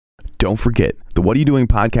Don't forget, the What Are You Doing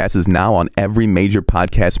podcast is now on every major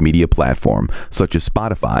podcast media platform, such as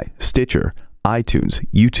Spotify, Stitcher, iTunes,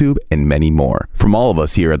 YouTube, and many more. From all of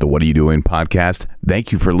us here at the What Are You Doing podcast,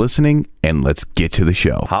 thank you for listening, and let's get to the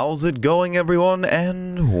show. How's it going, everyone?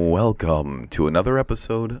 And welcome to another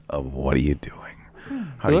episode of What Are You Doing?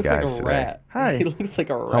 How are you guys like a today? rat. Hi. He looks like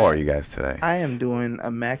a rat. How are you guys today? I am doing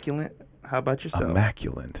immaculate. How about yourself?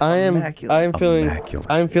 Immaculate. Immaculate. I'm feeling. Immaculate.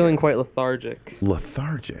 I'm feeling quite lethargic.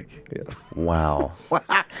 Lethargic. Yes. Wow.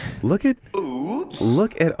 Look at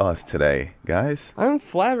us today, guys. I'm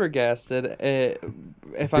flabbergasted.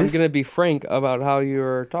 If I'm gonna be frank about how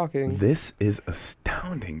you're talking, This is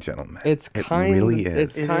astounding, gentlemen. it's it kind. really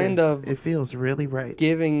is. It's kind of It feels really right.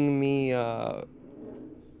 giving me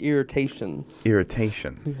irritation.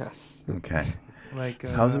 Irritation. Yes. Okay. Like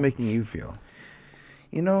How's it making you feel?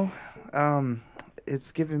 You know,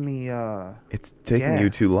 it's giving me It's taking you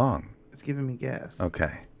gas. too long. It's giving me gas.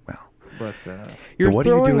 Okay. Well, But You're What Are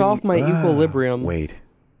You throwing Doing- off my equilibrium. Wait.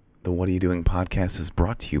 The What Are You Doing podcast is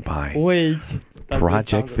brought to you by Wait. That's what it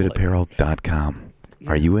sounded like. ProjectFitApparel.com.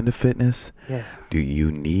 Are you into fitness? yeah. Do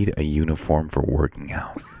you need a uniform for working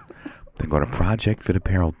out? Then go to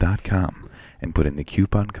ProjectFitApparel.com and put in the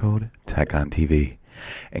coupon code TechOnTV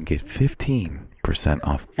and get 15%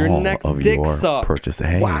 off Your all next of dick your suck. purchase.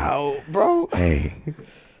 Hey, Wow, bro. hey,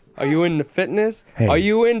 Are you into fitness? Hey. Are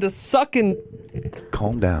you into sucking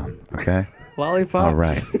calm down, okay? lollipops? All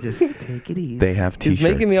right. Just take it easy. They have He's t-shirts.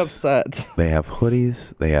 making me upset. They have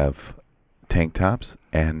hoodies. They have tank tops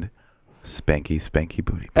and spanky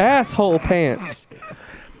booty. Asshole pants.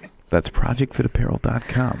 That's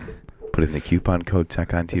ProjectFitApparel.com. Put in the coupon code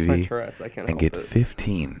That's my TechOnTV Tourette's. I can't and help get it.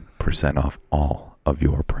 15% off all of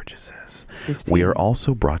your purchases. 15. We are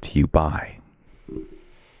also brought to you by...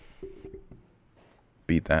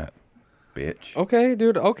 Beat that, bitch. Okay,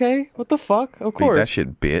 dude. Okay. What the fuck? Of Beat course. that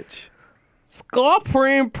shit, bitch.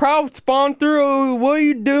 Scorpion, proud sponsor of What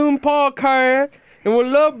You Doing podcast, and would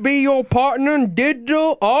love to be your partner in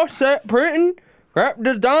digital offset printing, graphic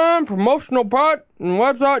design, promotional product, and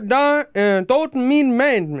website design, and social media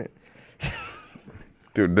management.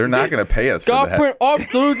 Dude, they're not going to pay us for that. Scorpion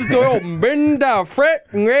absolutely to your business that fret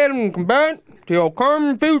and ready and combat to your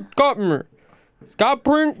current future customer.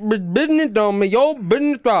 Scorpion business don't make your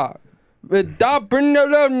business thrive. With that print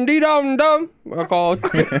of I call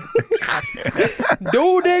dick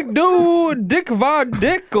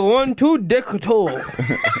dick 1 2 dick 2.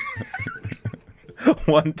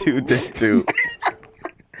 1 2 dick 2.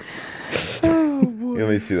 Let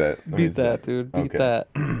me see that. Let me Beat see that, dude. Beat Okay. that.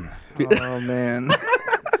 Oh man.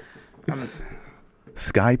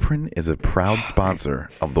 Skyprint is a proud sponsor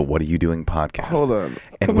of the What Are You Doing podcast. Hold on.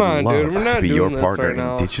 And Come would on, love dude. We're not to be doing your this partner right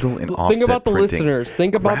now. in digital and offset Think about the printing, listeners.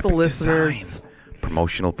 Think about the graphic listeners. design,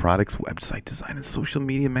 promotional products, website design, and social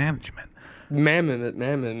media management. Mammoth.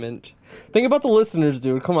 Think about the listeners,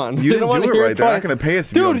 dude. Come on. You They didn't wanna do it hear right. They're not twice. going to pay us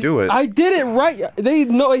if you Dude, don't do it. I did it right. They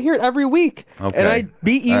know I hear it every week. Okay. And I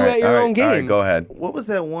beat you All right, at your all right, own game. All right, go ahead. What was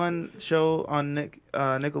that one show on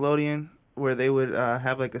Nickelodeon where they would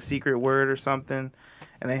have like a secret word or something,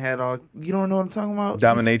 and they had all? You don't know what I'm talking about?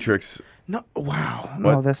 Dominatrix. No. Wow.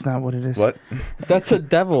 No, What? that's not what it is. What? That's a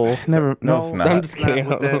devil. Never. No, No, it's not. I'm just that's not kidding.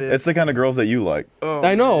 what that is. It's the kind of girls that you like. Oh,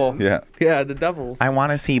 I know. man. Yeah. Yeah, the devils. I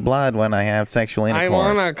want to see blood when I have sexual I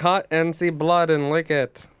want to cut and see blood and lick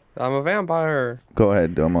it. I'm a vampire. Go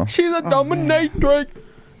ahead, Domo. She's a dominatrix.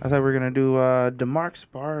 I thought we were gonna do DeMarc's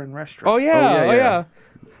Bar and Restaurant. Oh yeah, yeah, yeah.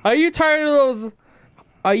 Are you tired of those?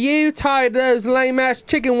 Are you tired of those lame ass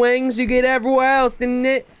chicken wings you get everywhere else in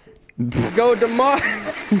it? Go to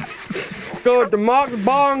Mark's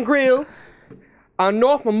Bar and Grill on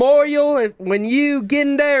North Memorial. When you get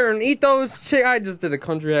in there and eat those I just did a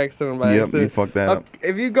country accent by Yep, accident. you fucked that up.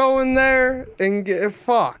 If you go in there and get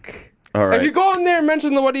fuck. All right. If you go in there and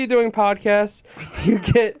mention the What Are You Doing podcast, you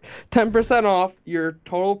get 10% off your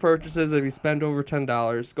total purchases if you spend over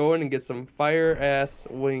 $10. Go in and get some fire ass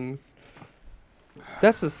wings.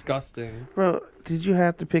 That's disgusting. Bro, did you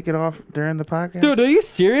have to pick it off during the podcast? Dude, are you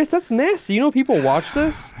serious? That's nasty. You know people watch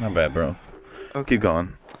this? Not bad, bros. Okay. Keep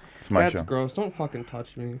going. It's my That's show. gross. Don't fucking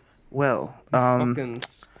touch me. Well, Fucking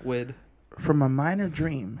squid. from a minor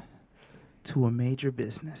dream to a major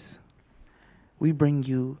business, we bring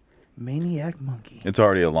you Maniac Monkey, It's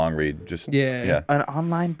already a long read. Just Yeah. an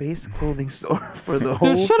online-based clothing store for the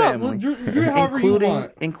whole Dude, shut family, up. Drew however you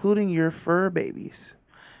want. including your fur babies.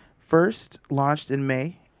 First launched in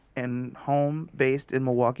May and home based in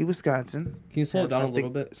Milwaukee, Wisconsin. Can you slow it Have down a something- little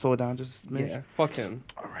bit? Slow it down just a smidge. Yeah, fuck him.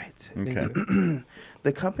 All right. Thank Okay. you.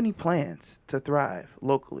 The company plans to thrive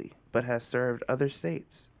locally, but has served other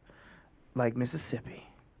states like Mississippi,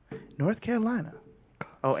 North Carolina,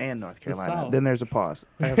 Oh, and North the Carolina. South. Then there's a pause.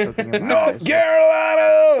 I have something in my North face.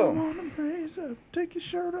 Carolina! Come on, raise up. Take your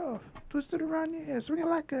shirt off. Twist it around your head. Swing it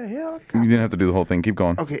like a helicopter. You didn't have to do the whole thing. Keep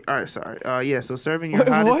going. Okay, all right, sorry. Yeah, so serving your Wait,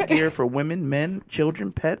 hottest what? gear for women, men,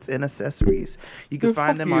 children, pets, and accessories. You can Dude,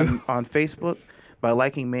 find fuck them you. on Facebook by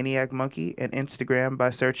liking Maniac Monkey and Instagram by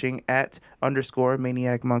searching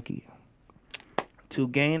 @_Maniac Monkey. To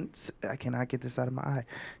gain, I cannot get this out of my eye.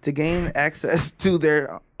 To gain access to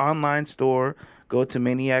their online store, go to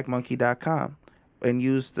maniacmonkey.com and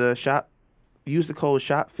use the code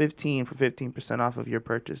SHOP15 for 15% off of your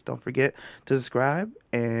purchase. Don't forget to subscribe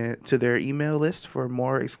and to their email list for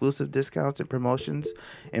more exclusive discounts and promotions,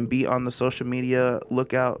 and be on the social media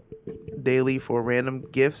lookout daily for random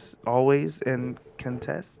gifts always and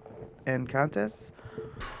contests.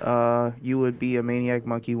 You would be a Maniac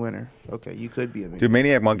Monkey winner. Okay, you could be a Maniac. Dude,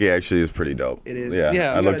 Maniac Monkey actually is pretty dope. It is. Yeah,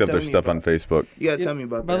 Yeah. I You looked gotta up their tell me stuff on about Facebook. You gotta tell me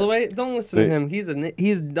about By that. the way, don't listen to him.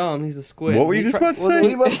 He's dumb. He's a squid. What were you He just tri- about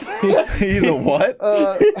to say? He's a what?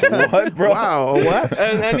 What, bro? Wow, a what?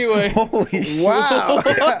 And anyway, Holy shit. Wow.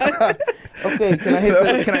 Okay, can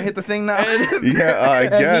I hit the thing now? Yeah, I and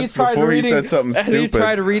guess tried before reading, he says something and he stupid.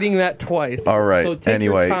 tried reading that twice. All right. So take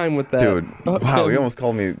anyway, your time with that, dude. Wow, you almost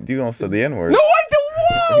called me. You almost said the N word. No, I did.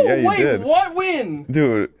 Whoa! Yeah, you Wait, did. what? When?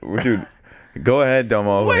 Dude. Go ahead,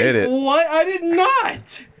 Domo. Wait, Hit it. what? I did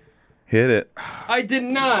not. Hit it. I did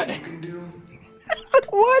not.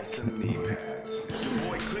 What?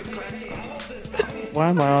 Why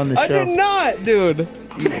am I on the I show? did not, dude.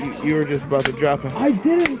 You were just about to drop it. I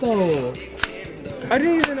didn't though. I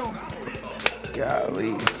didn't even know.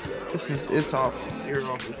 Golly. It's awful. You're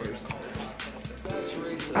awful first.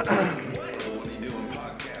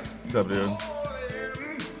 What's up, dude?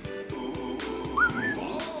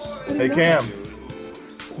 Hey, Cam.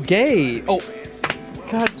 Gay. Oh.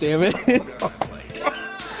 God damn it.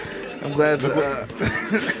 I'm glad the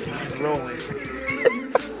rolling.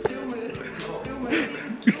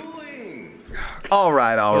 All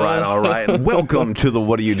right. Welcome to the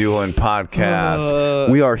What Are You Doing podcast.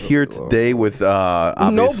 We are here today with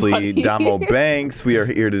obviously Nobody. Damo Banks. We are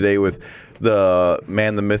here today with the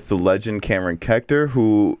man, the myth, the legend, Cameron Kechter,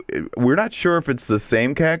 who we're not sure if it's the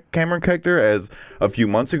same Cameron Kechter as a few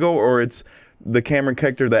months ago, or it's the Cameron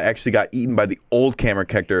Kechter that actually got eaten by the old Cameron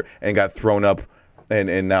Kechter and got thrown up,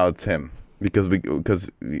 and now it's him because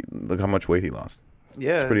look how much weight he lost.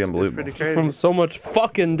 Yeah, pretty unbelievable. It's pretty From crazy. so much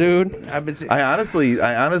fucking, dude. I've been. I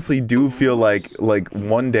honestly do feel like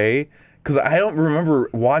one day, because I don't remember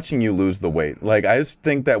watching you lose the weight. Like, I just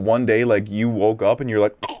think that one day, like, you woke up and you're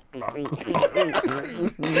like,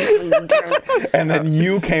 and then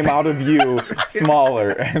you came out of you smaller,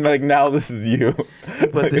 and like now this is you.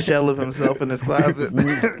 Put the shell of himself in his closet.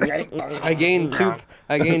 I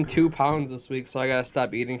gained 2 pounds this week, so I gotta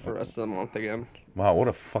stop eating for the rest of the month again. Wow, what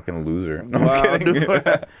a fucking loser. No, I'm Wow, just kidding.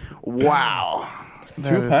 dude. Wow.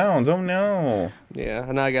 2 pounds. Oh no. Yeah,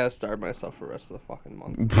 and now I gotta starve myself for the rest of the fucking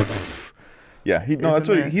month. Yeah,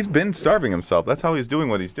 he's been starving himself. That's how he's doing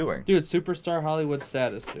what he's doing. Dude, superstar Hollywood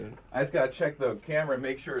status, dude. I just gotta check the camera and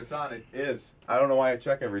make sure it's on. It is. I don't know why I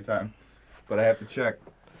check every time, but I have to check.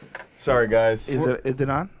 Sorry, guys. Is it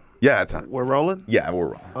on? Yeah, it's on. We're rolling? Yeah, we're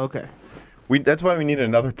wrong. Okay. That's why we need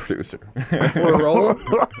another producer. We're rolling?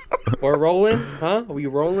 We're rolling? Huh? Are we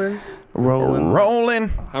rolling?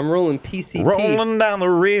 Rolling I'm rolling PCP. down the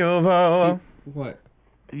river. What?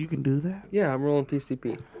 You can do that? Yeah, I'm rolling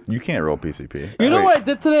PCP. You can't roll PCP. You know Wait, what I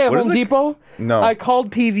did today at what is Home it? Depot? No. I called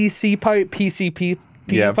PVC pipe PCP.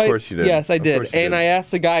 Yeah, of pipe. course you did. Yes, I Of did. course you And did. I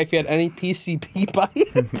asked the guy if he had any PCP pipe,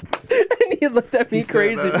 and he looked at me He said,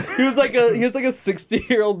 crazy. He was like a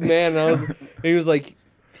 60-year-old man. And he was like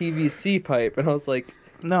PVC pipe, and I was like,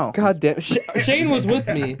 No. God damn. Shane was with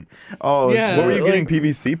me. Oh, Yeah. What were you getting like-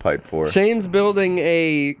 PVC pipe for? Shane's building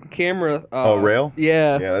a camera. Rail?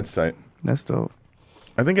 Yeah. Yeah, that's tight. That's dope.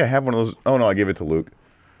 I think I have one of those. Oh no, I gave it to Luke.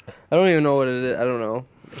 I don't even know what it is. I don't know.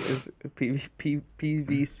 It's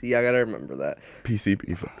PVC. I gotta remember that.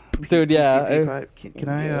 PCP. Dude, yeah. PCP pipe. Can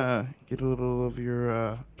I get a little of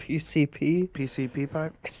your PCP? PCP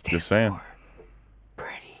pipe? It stands Just saying. for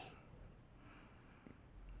pretty.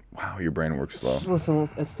 Wow, your brain works slow. Listen,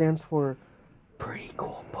 it stands for pretty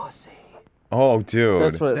cool pussy. Oh, dude.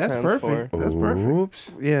 That's what it That's stands perfect. for. That's perfect.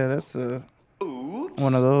 Oops. Yeah, that's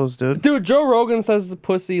one of those, dude. Dude, Joe Rogan says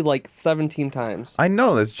pussy like 17 times. I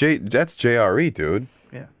know that's JRE, dude.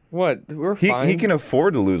 What? We're He fine. he can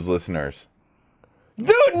afford to lose listeners.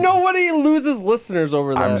 Dude, nobody loses listeners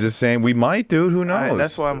over that. I'm just saying we might, dude. Who knows?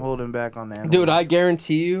 That's why I'm holding back on that. Dude, I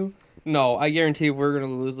guarantee you. No, I guarantee if we were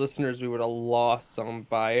gonna lose listeners, we would have lost some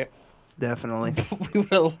by it. Definitely. We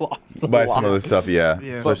would have lost a By lot. some of the stuff, yeah.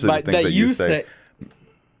 Yeah. Especially But the things that you say.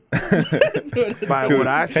 By Dude, what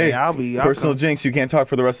I say, hey, I'll Personal jinx, you can't talk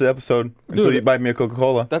for the rest of the episode until Dude. you buy me a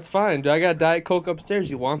Coca-Cola. That's fine. Dude, I got Diet Coke upstairs.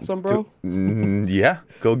 You want some, bro? Yeah,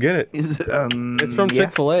 go get it. Is it, It's from yeah.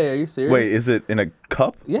 Chick-fil-A. Are you serious? Wait, is it in a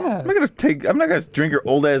cup? Yeah. I'm not gonna drink your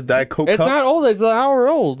old ass Diet Coke It's cup. not old. It's an hour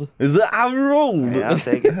old. Is it hour old? Yeah, I'll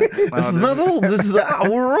take it. This is not old. This is an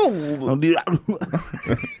hour old. Don't do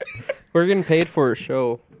that. We're getting paid for a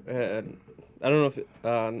show. I don't know if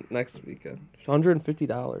next weekend. It's $150.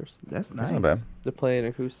 That's nice. That's not bad. To play an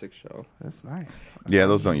acoustic show. That's nice. Yeah,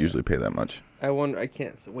 those don't usually pay that much. I wonder. I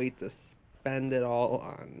can't wait to spend it all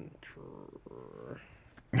on.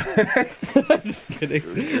 Just kidding.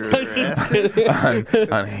 I'm just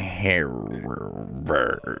kidding. on hair.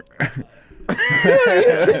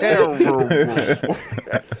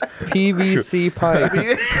 PVC pipe.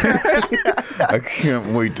 I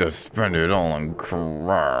can't wait to spend it all on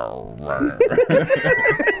crowd.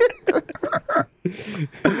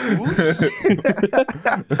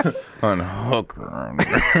 On hooker.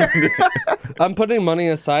 I'm putting money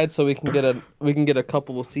aside so we can get a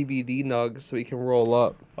couple of CBD nugs so we can roll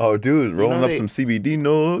up. Oh, dude, rolling up they- some CBD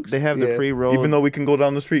nugs. They have the Yeah. pre-roll. Even though we can go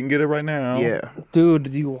down the street and get it right now. yeah.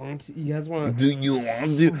 Dude, you guys want to? Do you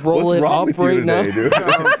want to Roll What's it wrong up with you right today,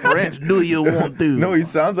 now? dude? French, do you want to? No, he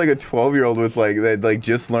sounds like a 12-year-old with that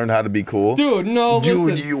just learned how to be cool. Dude, no,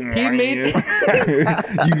 listen. you He want made.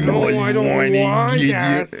 it? You No, I don't want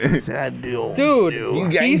that. I do. Dude,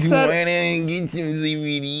 he said to get some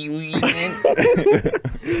CBD weed?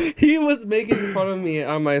 he was making fun of me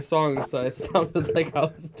on my song, so I sounded like I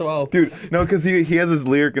was 12. Dude, no, because he has this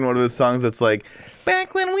lyric in one of his songs that's like,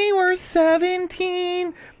 back when we were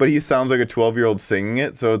 17. But he sounds like a 12-year-old singing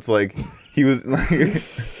it, so it's like he was like, Dude,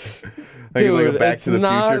 like a Back it's to the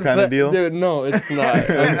not Future kind that- of deal. Dude, no, it's not.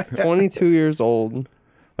 I'm 22 years old.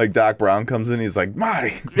 Like Doc Brown comes in, he's like,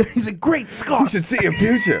 Marty, He's a great you Scot. should see a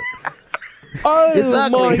future. Oh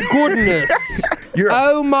ugly. my goodness! You're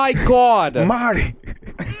Oh my god! Marty,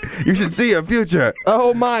 you should see a future.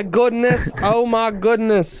 Oh my goodness! Oh my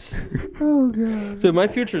goodness! Oh god! Dude, my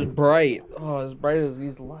future's bright. Oh, as bright as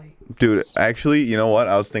these lights. Dude, actually, you know what?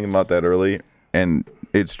 I was thinking about that early, and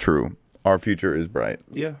it's true. Our future is bright.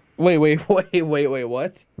 Yeah. Wait, what?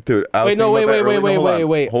 Dude, I was Wait, no, thinking about that earlier. No, hold on.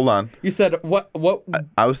 wait. Hold on. You said what?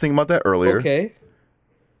 I was thinking about that earlier. Okay.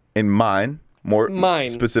 In mine,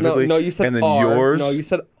 Mine. specifically. No, you said and then R. yours. No, you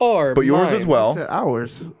said R. But yours as mine. well. Said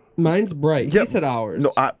ours. Mine's bright. Yeah, He said ours.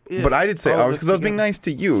 No, Yeah, but I did say all of ours us because I was being together. nice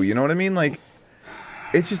to you. You know what I mean? Like,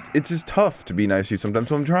 it's just tough to be nice to you sometimes.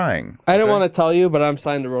 So I'm trying. I didn't okay? want to tell you, but I'm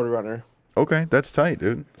signed to Roadrunner. Okay, that's tight,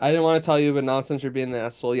 dude. I didn't want to tell you, but now since you're being an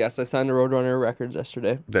asshole, yes, I signed to Roadrunner Records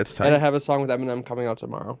yesterday. That's And I tight. have a song with Eminem coming out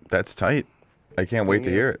tomorrow. That's tight. I can't wait to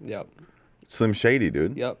hear it. Yep. Slim Shady,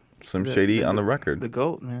 dude. Yep. Slim Shady on the record. The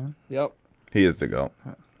goat, man. Yep. He is the GOAT.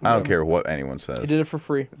 I don't care what anyone says. He did it for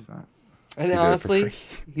free. It's not. And did it for honestly, free.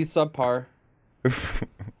 he's subpar. Oh,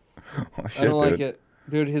 shit, I don't like dude. it.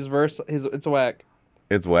 Dude, his verse, it's whack.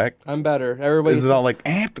 It's whack. I'm better. Everybody's Is it all like,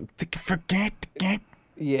 forget?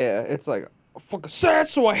 yeah, it's like, fucking sad,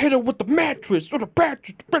 so I hit it with the mattress. Or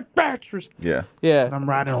the mattress. Yeah. Yeah. I'm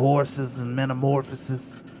riding horses and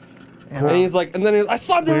metamorphosis. And he's like, and then I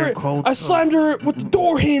slammed her. Weird cold I stuff. slammed her with the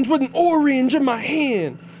door hinge with an orange in my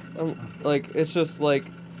hand. Like, it's just like,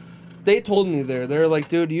 they told me they're like,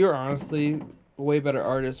 dude, you're honestly a way better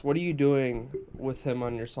artist. What are you doing with him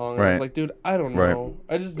on your song? And I was Right. like, dude, I don't Right. know.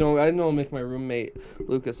 I just know. I know I'll make my roommate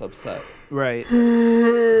Lucas upset. right.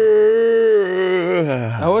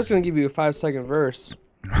 I was gonna give you a 5-second verse.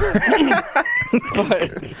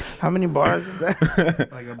 But How many bars is that?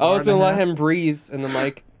 Like a I bar was and gonna a let half? him breathe in the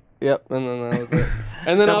mic. Yep, and then that was it.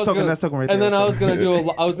 And then I was gonna, That's talking right and there. then I was gonna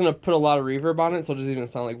I was gonna put a lot of reverb on it, so it doesn't even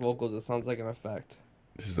sound like vocals. It sounds like an effect.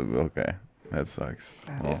 Okay. That sucks.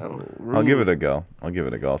 That's Well, so I'll give rude. it a go.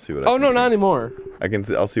 I'll see what I Oh can no, think. not anymore.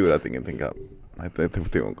 I'll see what I can think up. I think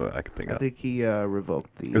I can think I up. think he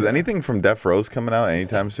revoked the. Is anything from Death Row's coming out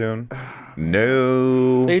anytime soon?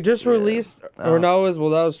 No. They just released, or Oh. no, that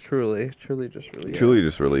was Truly. Truly just released. Truly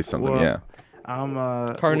just released something. Well, Yeah.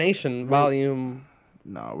 Carnation Volume.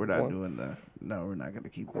 No, we're not What? doing that. No, we're not gonna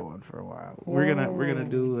keep going for a while. We're gonna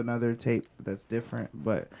do another tape that's different,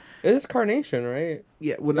 but It is Carnation, right?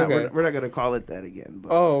 yeah, we're not Okay. we're not gonna call it that again.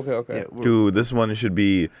 But Oh, okay. yeah, we're- Dude, this should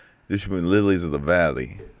be Lilies of the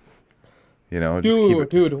Valley. You know, just keep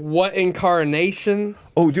Dude, it. what incarnation?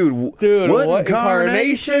 Oh, dude. Dude, what what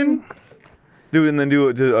incarnation? Dude, and then do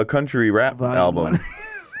a country rap Volume album. one.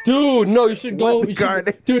 Dude, no, you should go. What You should,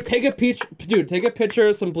 incarnation? dude, take a picture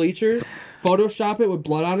of some bleachers, Photoshop it with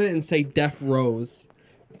blood on it, and say Death Rose.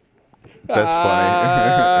 That's funny.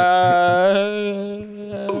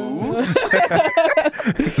 funny.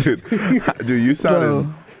 Dude, you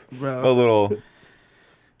sounded Bro. a little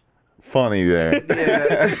funny there.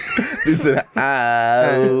 Yeah. You said,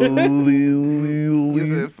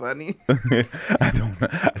 Is it funny? I don't know.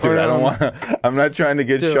 Dude, I don't want to. I'm not trying to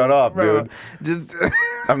get shut off, Bro, dude. just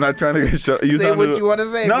I'm not trying to get shut. You say sound what you want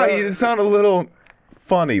to say, No, bro. you sound a little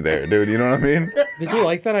funny there, dude. You know what I mean? Did you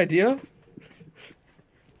like that idea?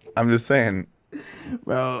 I'm just saying.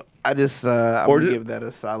 Bro, I'm Or gonna ju- give that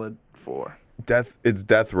a solid 4. It's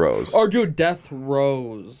Death Rose. Or dude, Death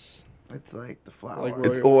Rose. It's like the flower. Like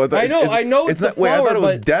It's, Royal- I know it's not, the wait, I thought flower, it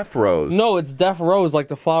was but- Death Rose. No, it's Death Rose, like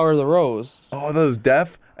the flower of the rose. Oh, those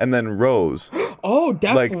Deaf and then Rose Oh,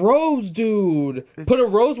 Death Like- Rose, dude. Put a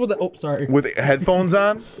rose with a. Oh, sorry. with headphones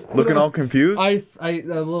on, looking all confused. A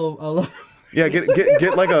little. Yeah,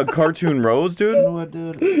 get like a cartoon Rose, You know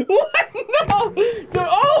dude. what, dude? What? No. Dude,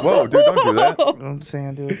 oh. Whoa, dude, don't do that. I'm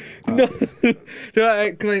saying, dude.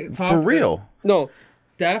 No. Can I talk? For real. No.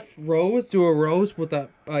 Deaf Rose, do a rose with a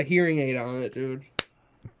hearing aid on it, dude.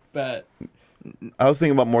 Bet. I was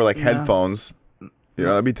thinking about more like headphones. You know,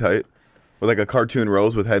 that'd be tight. With like a cartoon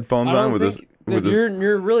Rose with headphones I on don't with think, this. dude, With this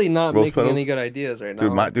you're really not rose making petals? any good ideas right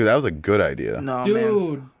now. dude, that was a good idea. No, man.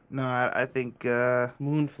 Dude, No, I think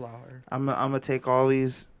Moonflower. I'm gonna take all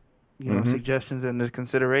these, suggestions into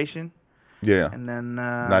consideration, Yeah, and then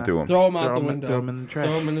not do them. Throw him out throw the 'em- window. throw 'em in the trash.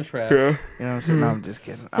 Throw him in the trash. You know what I'm saying? No, I'm just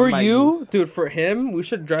kidding. I For might you, use- dude, for him, we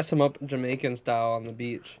should dress him up Jamaican style on the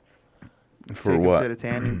beach. For take him what? to the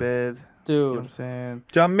tanning bed. You know what I'm Dude, saying?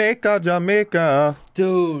 Jamaica.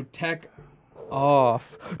 dude, tech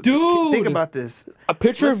off. Dude, Think about this. a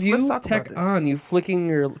picture let's- of you, let's talk tech about this. on, you flicking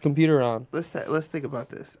your computer on. Let's think about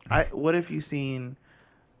this. What if you seen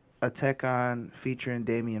a Tech On featuring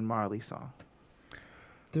Damian Marley song?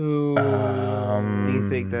 Dude. Do you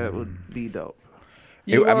think that would be dope?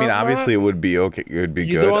 You I mean, want obviously, that? it would be okay. It would be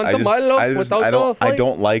You good. don't want I the just, Milo I, just, without I don't. the I fight?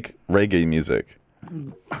 don't like reggae music.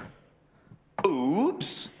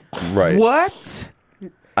 Oops. Right. What?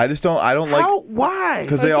 I just don't. I don't like How? Why?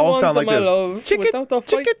 because I they don't all want sound the like this. Milo without the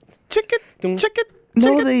fight. Dum,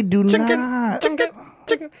 No, they do not.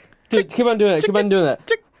 Dude, keep on doing it. Keep on doing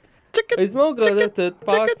that. I smoke a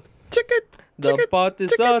pot. The pot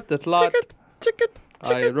is at the lot.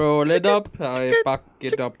 I roll it up. I pack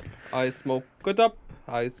it up. I smoke it up.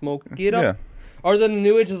 I smoke it up. Yeah. Or then the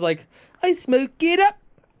new age is like, I smoke it up.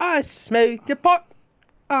 I smoke the pot.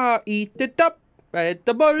 I eat it up at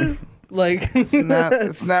the bowl. Like, It's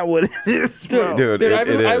not what it is, bro. Dude, Dude,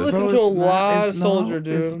 it I is. listen Bro, to a it's not- lot of it's Soldier, not-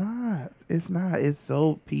 dude. It's not. It's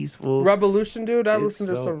so peaceful. Revolution, dude. I It's listen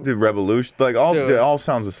to so- some. Dude, Revolution, like all, Dude. it all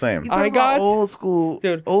sounds the same. You talking I about got- old school,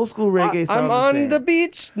 Dude, old school reggae sound I'm on same. the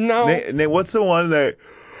beach now. Nate, what's the one that?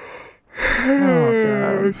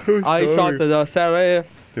 Oh, God. I shot the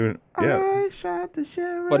sheriff, Dude, yeah. I shot the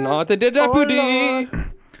sheriff. but not the deputy.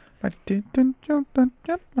 Lord. I didn't jump on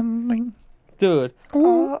Jeopardy. Dude.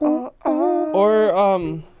 Oh. Or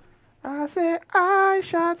I said I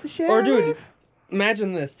shot the sheriff. or dude,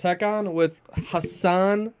 imagine this Tech On with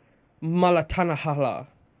Hassan Malatanahala.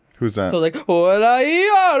 Who's that? So like, hola,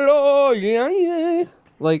 yalo, yeah, yeah.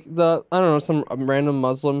 Like the I don't know, some random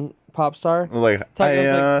Muslim pop star. like, Tech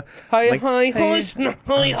On's like, hi, like, hi, hey. hush, no,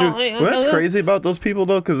 hi, hi, Well, that's crazy about those people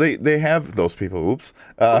though, because they have those people. Oops,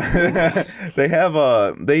 they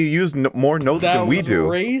have they use more notes That than we was do.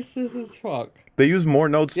 racist as fuck. They use more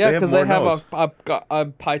notes. Yeah, because because they have notes. a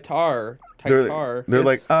pitar. They're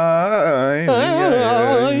like, It's a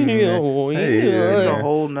yeah.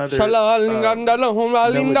 whole nother.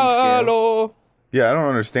 Yeah, I don't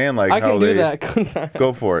understand like I how can they do that. 'Cause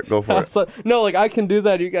go for it. Go for it. So, no, like I can do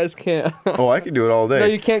that. You guys can't. Oh, I can do it all day. No,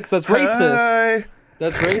 you can't because that's racist. Hi,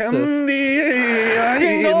 That's racist.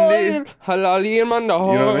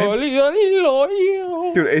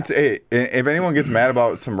 Dude, if anyone gets mad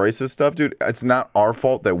about some racist stuff, dude, it's not our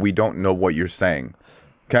fault that we don't know what you're saying.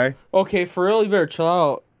 Okay? Okay, for real, you better chill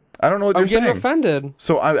out. I don't know what I'm you're getting saying. offended.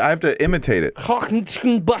 So I have to imitate it.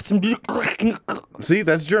 See,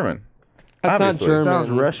 that's German. That's Obviously. not It German. sounds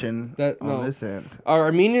Russian That- on no. this end.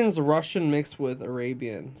 Armenian's Russian mixed with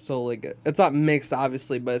Arabian. So like it's not mixed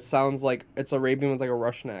obviously, but it sounds like it's Arabian with like a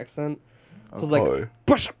Russian accent. So it's like Okay.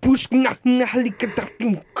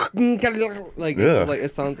 like Yeah. it's like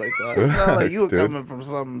it sounds like that. It sounds like you were Dude. coming from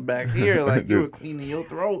something back here, like you were Dude. cleaning your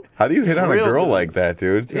throat. How do you hit on a Real girl good. like that,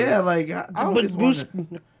 dude? Yeah, like I always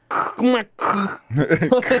wanted.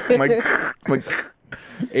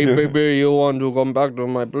 Hey baby, you want to come back to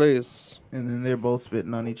my place? And then they're both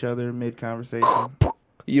spitting on each other mid conversation.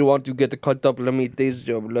 You want to get cut up? Let me taste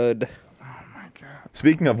your blood.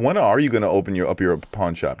 Speaking of, when are you gonna open your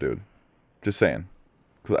pawn shop, dude? Just saying,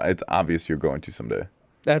 because it's obvious you're going to someday.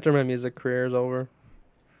 After my music career is over.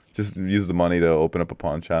 Just use the money to open up a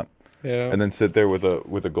pawn shop. Yeah. And then sit there with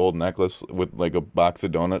a gold necklace with like a box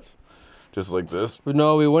of donuts. Just like this. But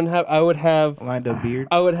no, we wouldn't have. I would have. Lined up beard.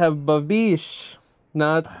 I would have babiche,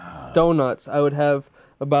 not donuts. I would have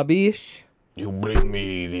a babiche. You bring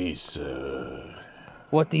me this.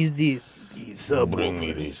 What is this? Bring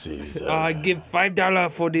me this. I give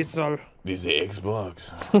 $5 for this all. This is Xbox.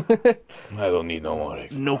 I don't need no more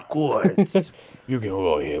Xbox. No cords. You can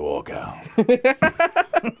go ahead, walk out.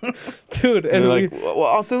 Dude, and They're we, like, well,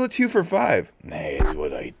 I'll sell it to you for $5. That's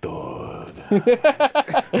what I thought.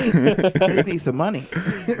 I just need some money.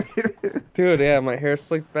 dude, yeah, my hair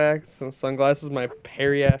slicked back, some sunglasses, my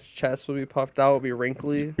hairy ass chest would be puffed out, would be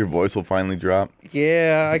wrinkly. Your voice will finally drop.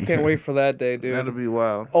 Yeah, I can't wait for that day, dude. That'll be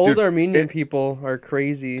wild. Old Dude, Armenian people are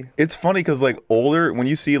crazy. It's funny because like when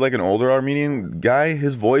you see like an older Armenian guy,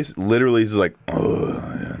 his voice literally is like,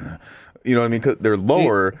 you know what I mean? 'Cause they're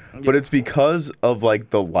lower, but it's because of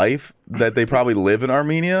like the life that they probably live in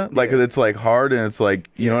Armenia. Like it's like hard and it's like,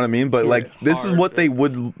 you know what I mean? But like this is what they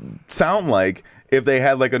would sound like if they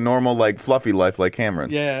had like a normal like fluffy life like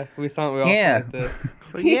Cameron. Yeah, we all Yeah. like this.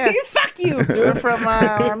 Yeah. Fuck you, We're dude. from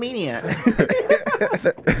Armenia.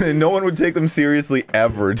 And no one would take them seriously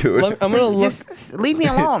ever, dude. I'm gonna look. Just leave me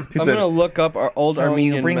alone. I'm gonna look up our old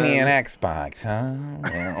Armenian men. Xbox, huh?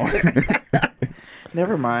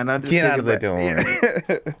 Never mind. I'll just Get take out it of the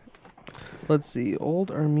back. door. Let's see, old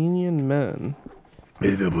Armenian men.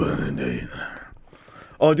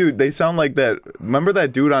 Oh, dude, they sound like that. Remember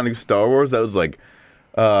that dude on Star Wars that was like,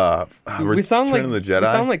 We sound like Return of the Jedi? We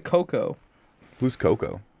sound like Coco. Who's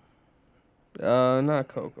Coco? Not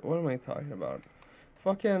Coco. What am I talking about?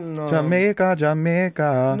 Fucking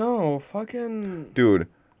Jamaica. No, fucking. Dude,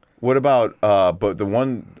 what about but the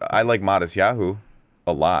one I like Modest Yahoo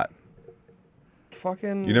a lot.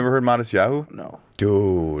 Fucking. You never heard Modest Yahoo? No.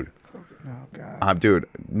 Dude. Oh God. Dude,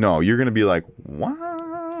 no, you're gonna be like, what?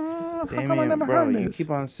 How come I Damien, never bro, heard you this? keep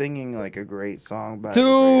on singing like a great song by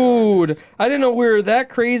Dude, I didn't know we were that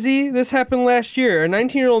crazy. This happened last year. A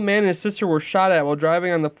 19-year-old man and his sister were shot at while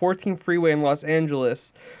driving on the 14th freeway in Los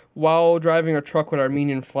Angeles while driving a truck with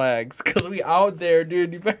Armenian flags. Because we out there,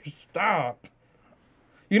 dude. You better stop.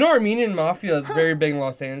 You know Armenian Mafia is very big in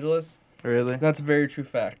Los Angeles? Really? That's a very true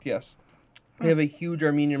fact, yes. They have a huge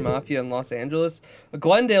Armenian Mafia in Los Angeles.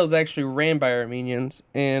 Glendale is actually ran by Armenians.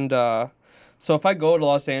 And so if I go to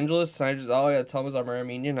Los Angeles and I just, all I gotta tell them is I'm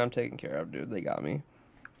Armenian, I'm taken care of, dude. They got me.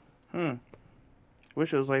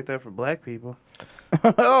 Wish it was like that for black people.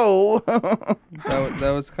 Oh.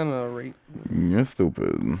 That was kind of right. You're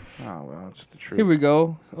stupid. Oh well, it's the truth. Here we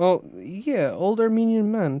go. Oh, yeah, old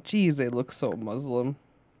Armenian men. Jeez, they look so Muslim.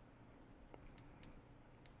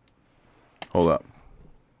 Hold up.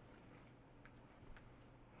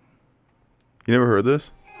 You never heard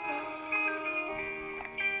this?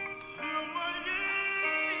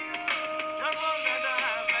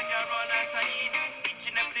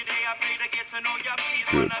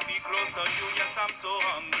 Dude.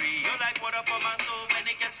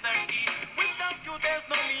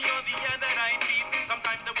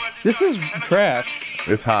 This is trash.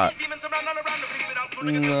 It's hot.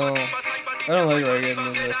 No, I don't like reggae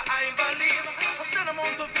music.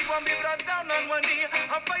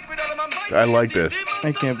 I like this.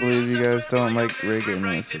 I can't believe you guys don't like reggae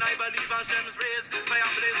music.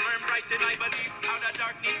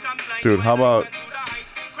 Dude, how about...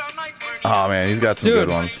 Oh, man, he's got some Dude.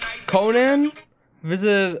 good ones. Conan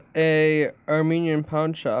visited a Armenian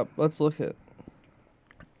pawn shop. Let's look at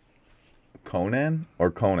Conan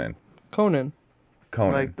or Conan? Conan.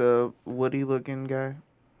 Conan. Like the Woody looking guy.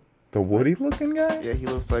 The Woody-looking guy? Yeah, he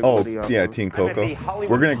looks like Oh, Woody. off yeah, of- Teen I'm at the Coco. Hollywood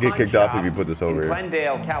We're going to get Pawn kicked off Shop if you put this in over here.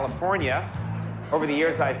 Glendale, California. Over the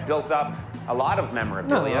years, I've built up a lot of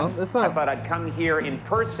memorabilia. No, it's not- I thought I'd come here in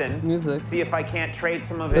person, Music. see if I can't trade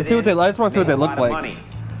some of it. Let's see what they- I just wanna see what they look like.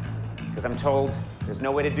 Because I'm told there's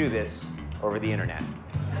no way to do this over the internet.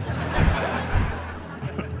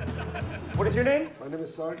 What is your name? My name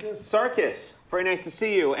is Sarkis. Sarkis. Very nice to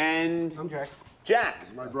see you. And I'm Jack. Jack.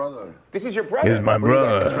 It's my brother. This is your brother. He's my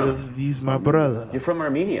brother. He's my brother. You're from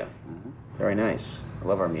Armenia. Very nice. I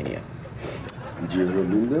love Armenia. Did you ever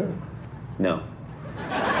been there? No.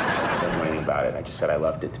 I don't know anything about it. I just said I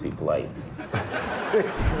loved it to be polite.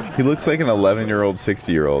 He looks like an 11-year-old,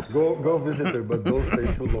 60-year-old. Go visit there, but don't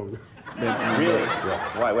stay too long. Really?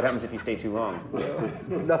 Why? What happens if you stay too long?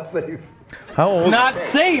 Not safe. How old? Not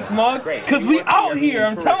safe, mug. Great. Cause we out here.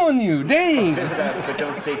 I'm telling you. Dang. Visit us, but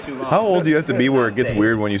don't stay too long. How old do you have to be where it It's gets not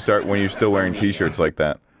weird when you're still wearing T-shirts like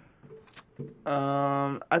that?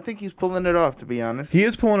 I think he's pulling it off, to be honest. He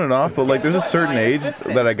is pulling it off, but like, there's a certain age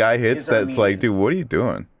that a guy hits that's like, dude, what are you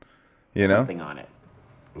doing? You know? Something on it.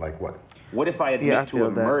 Like what? What if I admit I to feel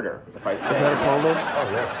a that. murder? If I say, Is that a polo?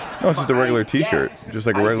 Oh, yes. No, it's just a regular T-shirt, Yes, just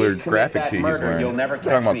like a I regular did commit graphic that tee he's murder. wearing. You'll never I'm catch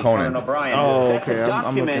talking about me, Conan. O'Brien. Oh, That's a okay.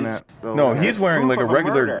 I'm looking document. at. Oh, No, okay. he's wearing proof like a of a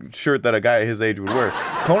regular murder. shirt that a guy his age would wear.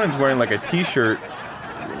 Conan's wearing like a T-shirt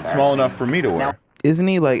small enough for me to wear. Isn't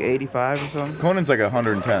he like 85 or something? Conan's like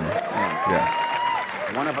 110.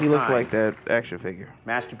 Yeah. One of a He looked kind. like that action figure.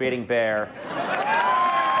 Masturbating bear.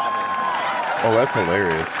 Oh, that's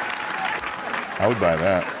hilarious. I would buy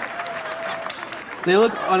that. They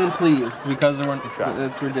look unpleased because they weren't.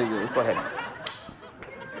 It's ridiculous. Go ahead.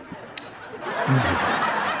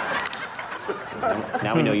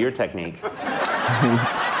 Now we know your technique.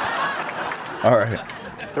 All right.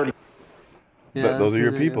 Yeah, Those are it's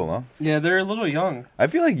your ridiculous. people, huh? Yeah, they're a little young. I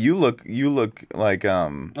feel like you look like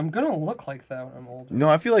I'm gonna look like that when I'm older. No,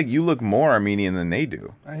 I feel like you look more Armenian than they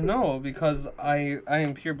do. I know because I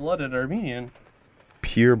am pure-blooded Armenian.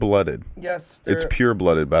 Pure-blooded. Yes, It's they're-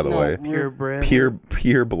 pure-blooded, by the No, way. we're- Purebred.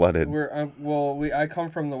 Pure-blooded. I come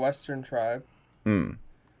from the Western tribe. Mm.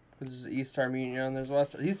 Which is East Armenia, and there's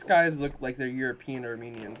West. These guys look like they're European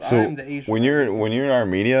Armenians. So I'm the Asian. when you're in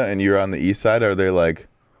Armenia and you're on the east side, are they like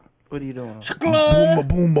What are you doing? boom,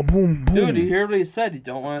 boom, boom, boom? Dude, you hear what he said? You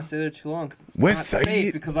don't want to stay there too long because it's West not Side.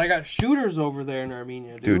 safe. Because I got shooters over there in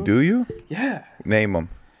Armenia, dude. Dude, do you? Yeah. Name them.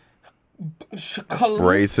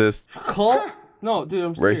 Racist. Racist. No, dude,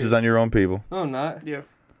 I'm serious. Racist on your own people. No, I'm not. Yeah.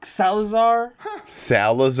 Salazar.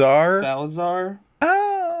 Salazar. Salazar.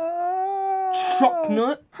 Ah.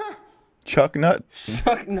 Chucknut. Chuck Nut.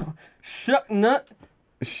 Shucknut. Shucknut.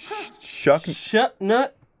 Shuck.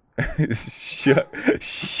 Shutnut. Shut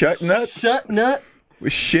nut. Shutnut.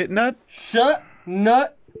 Shit nut. Shutnut.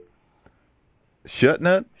 Shut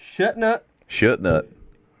nut. Shutnut. Shut nut.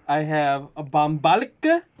 I have a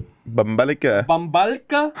Bombalika. Bumbalika.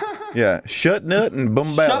 Bombalika. Yeah. Shut nut and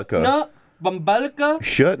bumbalika. Shutnut. Bombalika.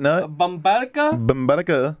 Shut nut. Bombalika.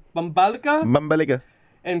 Bumbalika. Bombalika. Bumbalika.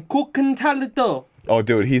 And Kukantalito. Oh,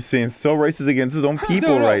 dude, he's being so racist against his own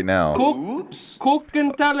people right now.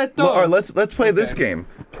 Kukantalito. All right, let's play this game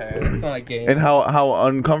Okay, it's not a game. and how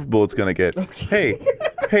uncomfortable it's gonna get. Hey,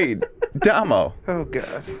 Damo, Oh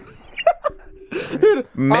god. Dude,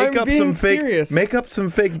 make I'm up being some fake, serious. make up some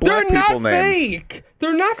fake They're black not people names. fake.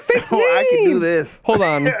 They're not fake Oh, names. I can do this. Hold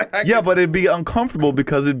on. Yeah, but it'd be uncomfortable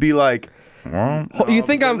because it'd be like, You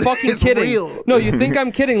think I'm fucking It's kidding? real. No, you think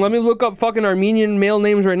I'm kidding? Let me look up fucking Armenian male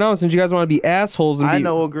names right now, since you guys want to be assholes. And I be...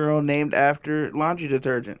 know a girl named after laundry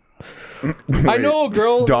detergent. I know a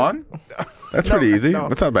girl. Dawn. That's pretty easy. no.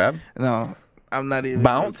 That's not bad. No, I'm not even.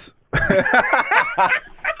 Bounce.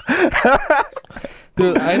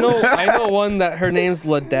 Dude, I know one that her name's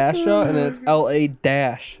Ladasha, and it's L.A.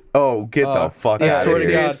 Dash. Oh, get the fuck I out swear of to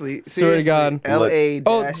here. God. Seriously, Swear to God. L.A.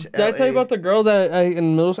 Oh, dash did I tell you about the girl that I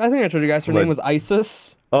in middle school? I think I told you guys her name was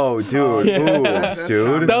Isis. Oh, dude. Yeah. Ooh, That's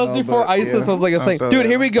dude. That was No, before but, ISIS yeah. was like a I thing. saw Dude, that.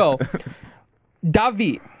 here we go.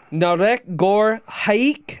 David, Narek, Gor,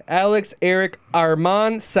 Haik, Alex, Eric,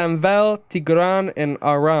 Arman, Samvel, Tigran, and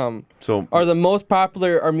Aram So are the most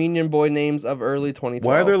popular Armenian boy names of early 2012.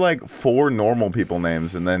 why are there like 4 normal people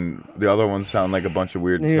names and then the other ones sound like a bunch of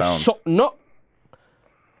weird sounds? No.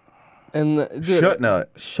 And dude, Shut nut.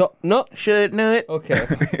 Shut no. Should nut. Okay.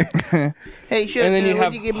 Hey, should And then you nut.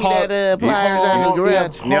 have Would you give me Paul- that pliers out of the Paul- yeah,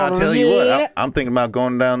 garage? Yeah, I'll tell you what. Yeah. I'm thinking about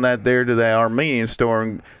going down there to the Armenian store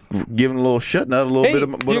and giving a little shut nut, a little Hey, bit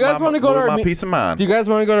of, do you guys my, wanna go to little of my Arme- peace of mind. Do you guys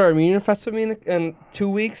want to go to Armenian Fest with me in 2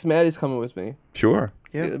 weeks? Maddie's coming with me. Sure.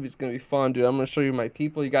 Yeah. It's gonna be fun, dude. I'm gonna show you my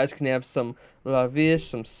people. You guys can have some lavish,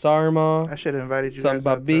 some sarma, I should have invited you Some guys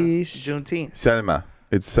out to babish. Juneteenth. Selma.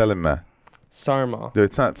 It's Selma. sarma. Dude,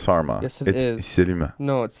 it's not Sarma. Yes, it it's is. Selma.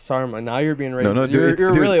 No, it's sarma. Now you're being racist. No, dude, you're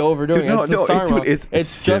dude, really overdoing dude, it. no, It's no, just sarma. dude, it's it's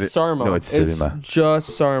Sel- just sarma. no, it's Selma. just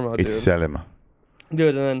sarma, dude. It's Selma.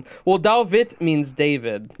 Dude, and then David means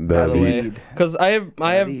David, by the way. David. Because I have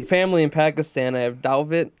David. family in Pakistan. I have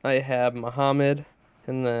David, I have Muhammad,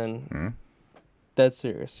 and then dead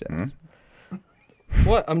serious, yes.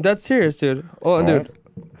 What? I'm dead serious, dude. Oh,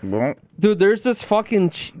 Won't. dude, there's this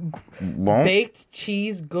fucking Won't. baked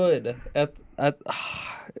cheese good at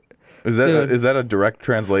Is that dude. is that a direct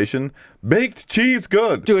translation? Baked cheese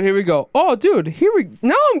good. Dude, here we go. Oh, dude, there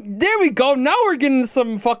we go. Now we're getting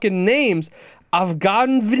some fucking names.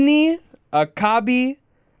 Afghanvini, Akabi,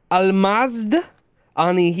 Almazd,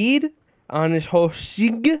 Anihid,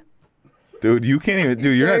 Anishoshig. Dude, you can't even.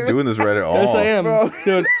 Dude, you're not doing this right at all. Yes, I am.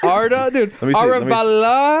 Dude, Arda, dude. Let me see, let me see.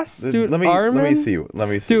 Aravalas, dude. Let me Arman. see. Let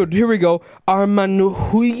me see. Dude, here we go.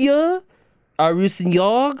 Armanuhuya,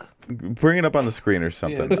 Arusinyog, Bring it up on the screen or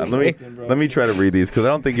something. Yeah, Let me try to read these because I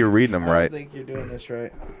don't think you're reading them I right. don't think you're doing this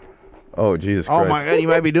right. Oh Jesus Oh Christ! my God, you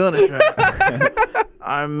might be doing this right.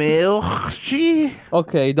 Armilchi.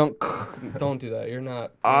 Okay, don't do that. You're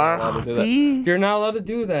not allowed to do that. RP. You're not allowed to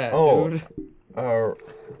do that, Oh. dude. Uh,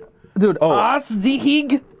 Dude, Oh.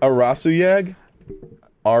 Asdihig. Arasuyag,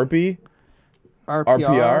 RP, RPR.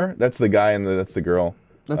 RPR. That's the guy and that's the girl.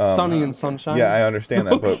 That's Sunny and Sunshine. Yeah, I understand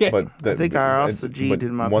that, Okay. but I think I also but G'd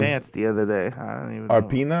in my one's pants the other day. I don't even know.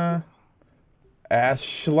 Arpina,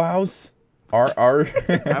 Aschlaus,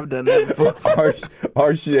 I've done that before.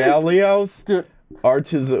 Archalios, Dude,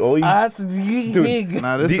 Archizoi. Asdihig.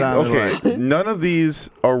 Nah, this sounds Okay, right. none of these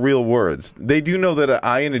are real words. They do know that an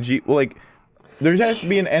I and a G, like, there has to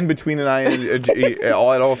be an N between an I and a G at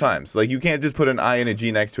all times. Like, you can't just put an I and a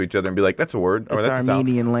G next to each other and be like, that's a word. Or It's that's a sound.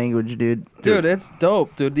 Armenian language, dude. Dude, it's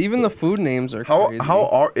dope, dude. Even the food names are crazy.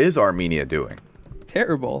 Is Armenia doing?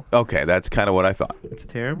 Terrible. Okay, that's kind of what I thought. It's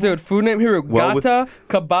terrible. Dude, food name here. Well, with- Gata,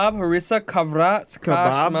 kebab, harissa, kavrat,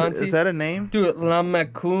 Kebab? kashmanti. Is that a name? Dude,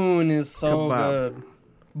 lamakun is so Kebab. good.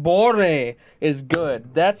 Bore is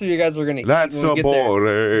good. That's what you guys are gonna That's eat when we a get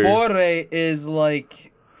there. bore. Bore is like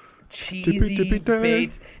cheesy Tippy-tippy-tay.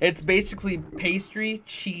 baked. It's basically pastry,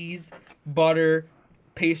 cheese, butter,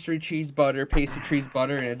 pastry, cheese, butter, pastry, cheese,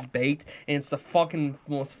 butter, and it's baked. And it's the fucking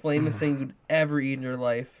most famous thing you'd ever eat in your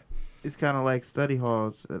life. It's kind of like study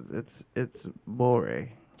halls. It's bore.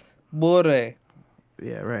 Bore.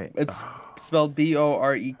 Yeah, right. It's spelled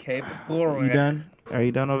B-O-R-E-K. But bore. You done? Are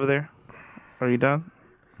you done over there? Are you done?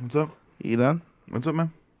 What's up? You done? What's up,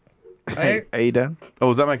 man? I- Are you done?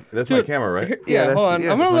 Oh, is that that's my Dude, camera, right? Yeah, that's- hold on.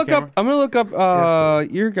 yeah, I'm gonna that's look my up. I'm gonna look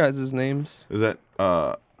up your guys' names. Is that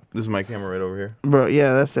this is my camera right over here? Bro,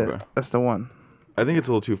 yeah, that's it. Okay. That's the one. I think it's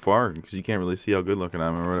a little too far because you can't really see how good looking I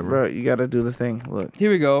am or whatever. Bro, you gotta do the thing. Look.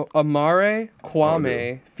 Here we go. Amare,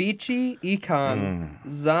 Kwame, Fichi, Ikan,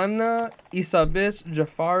 Zana, Isabis,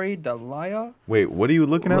 Jafari, Dalaya. Wait, what are you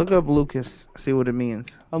looking at? Look up Lucas. See what it means.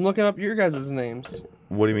 I'm looking up your guys' names.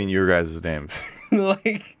 What do you mean your guys' names?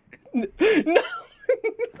 Like, no,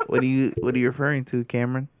 What are you referring to,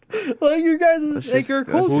 Cameron? like your guys' That's like just- your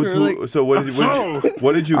that's- culture. Like, So what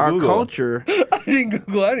did you Our Google? culture, I didn't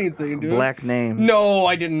Google anything, dude. black names. No,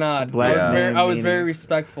 I did not. Black Yeah. name I was very meaning-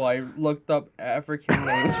 respectful. I looked up African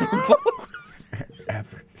names for both.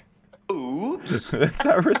 Oops. That's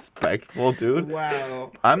not respectful, dude.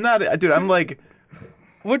 Wow. I'm not, dude. I'm like,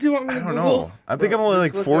 What do you want me I to don't Google? know. I think I'm only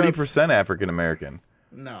just like look up- 40% African American.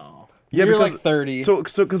 No. Yeah, You're because like 30. so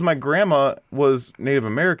because my grandma was Native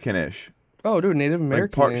American-ish. Oh, dude, Native Like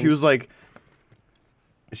American.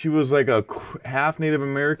 she was like a half Native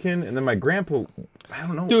American, and then my grandpa. I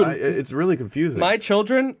don't know. Dude, it's really confusing. My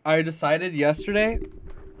children, I decided yesterday,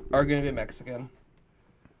 are gonna be Mexican.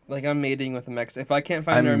 Like I'm mating with a Mexican. If I can't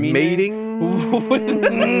find an I'm Armenian, mating.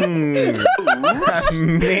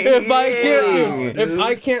 if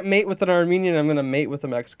I can't mate with an Armenian, I'm gonna mate with a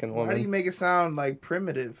Mexican Why do you woman. make it sound like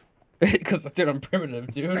primitive? Because dude, I'm primitive,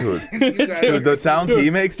 dude. Dude, You guys- dude, the sounds he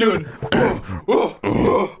makes, dude.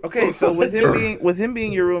 Okay, so with him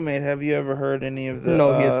being your roommate, have you ever heard any of the?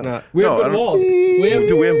 No, he is not. We have no, I good don't- walls. We have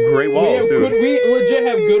Dude, we have great we walls, have dude. good. We legit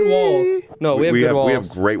have good walls. No, we have good walls. We have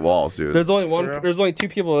great walls, dude. There's only For real? There's only two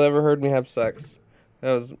people that ever heard me have sex.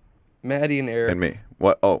 That was Maddie and Eric. And me.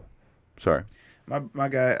 What? Oh, sorry. My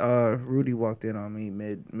guy Rudy walked in on me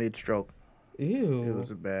mid stroke. Ew. It was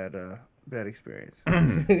a bad experience.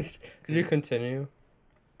 Could you continue?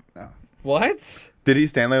 No. What? Did he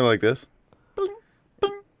stand there like this?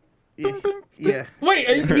 Yeah. Wait,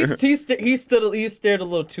 he stared a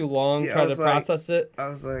little too long Yeah, I trying to was like- process it. I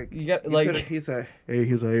was like, You got he like could've- he's like,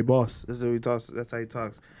 hey boss. This is how he talks. That's how he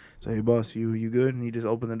talks. So hey boss, you good? And he just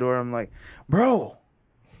opened the door. I'm like, bro.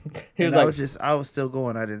 he was And like, I was still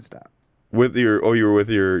going. I didn't stop. With your you were with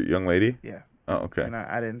your young lady? Yeah. Oh, okay. And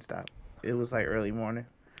I didn't stop. It was like early morning.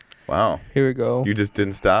 Wow. here we go. You just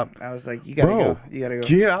didn't stop? I was like, you gotta Bro, go. You gotta go.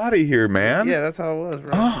 Get out of here, man. Yeah, that's how it was,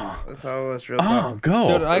 bro. That's how it was. Real Oh, talk.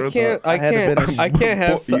 go. Dude, I Real can't. talk. I had to finish. I can't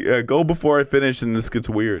have. Go before I finish and this gets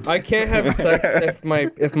weird. I can't have sex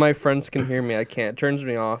if my friends can hear me. I can't. It turns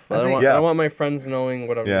me off. I don't think- want. Yeah. I don't want my friends knowing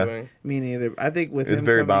what I'm Yeah. doing. Me neither. I think with It's him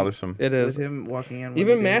very coming- bothersome. It With is. him walking in. when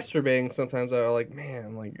Even he did- masturbating sometimes I'm like,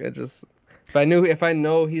 man, like it just. If I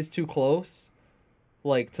know he's too close,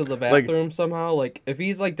 like to the bathroom somehow, like if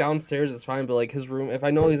he's like downstairs, it's fine. But like his room, if I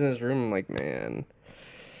know he's in his room, I'm like, man.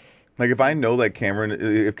 Like if I know that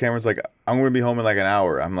if Cameron's like, I'm gonna be home in like an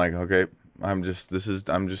hour, I'm like, okay, I'm just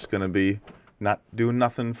gonna be not doing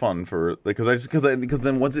nothing fun for because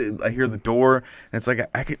then once I hear the door and it's like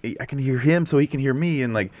I can hear him so he can hear me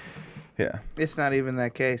and like Yeah. It's not even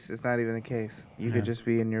that case. It's not even the case. You could just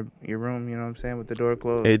be in your room, you know what I'm saying, with the door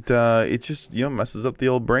closed. It just messes up the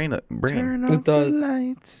old brain. Turn It off does. the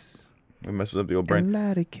lights It messes up the old and brain.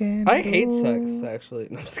 light a candle. I hate sex, actually.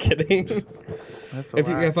 No, I'm just kidding. That's a if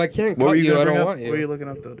lie. if I can't What were cut you you, gonna I bring don't up? want What are you you. looking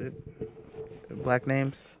up though, dude? Black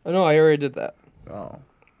names? I know I already did that. Oh.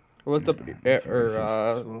 What the It's a or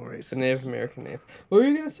little racist. the Native American name? What were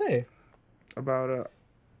you gonna say? About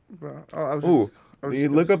I was Ooh, I was you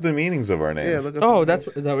look up the meanings of our names. Yeah, look up. Oh, the that's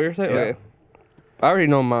names. is that what you're saying? Yeah. Okay. I already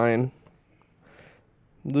know mine.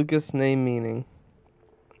 Lucas name meaning.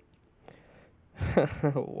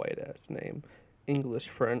 White ass name. English,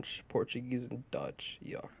 French, Portuguese, and Dutch.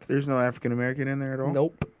 Yuck. There's no African American in there at all.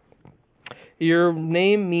 Nope. Your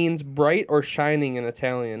name means bright or shining in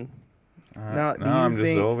Italian. Now, do I'm you just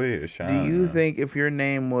think? over here Do shining. you think if your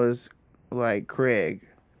name was like Craig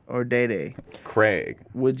or Day Day, Craig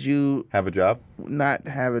would you have a job? not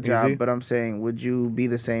have a job? Easy. But I'm saying, would you be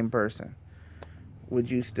the same person? Would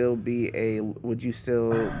you still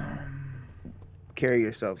carry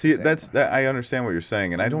yourself? the See, same? that's that. I understand what you're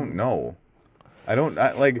saying, and I don't know.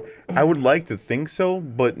 I would like to think so,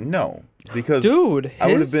 but no, because Dude, I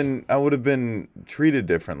would have been treated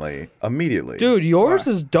differently immediately. Dude, yours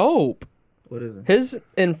is dope. What is it? His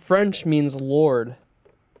in French means Lord.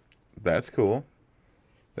 That's cool.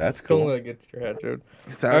 That's Don't cool. let it get to your head, dude.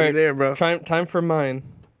 It's already Alright, there, bro. Time for mine.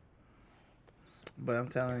 But I'm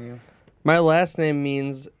telling you, My last name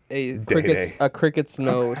means Day-Day. a cricket's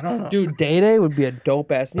nose. don't know. Dude, Day Day would be a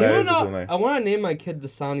dope ass name. That You is a know, cool name. I want to name my kid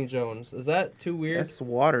Dasani Jones. Is that too weird? that's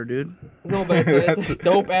water, dude. No, but it's a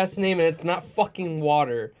dope ass name and it's not fucking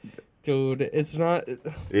water. Dude, it's not.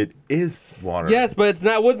 It is water. Yes, but it's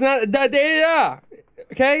not. Was not.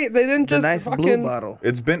 Okay, they didn't The just nice fucking. blue bottle.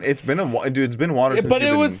 It's been dude. It's been water. Since But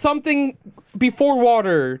you've it was been- something before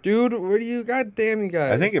water, dude. Where do you? God damn you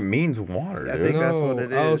guys. I think it means water, I dude. think that's what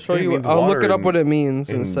it I'll is. show I think it you. means I'll look water it up in- what it means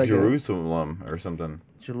in in a second. Jerusalem or something.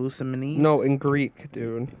 Jerusalem. No, in Greek,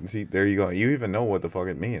 dude. See, there you go. You even know what the fuck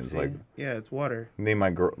it means. Like, Yeah, it's water. name my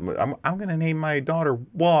girl. I'm gonna name my daughter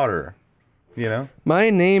Water. You know. My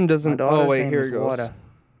name My doesn't. daughter's Oh wait, name here is it goes. Water.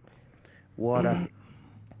 Water.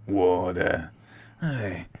 Water.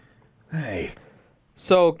 Hey.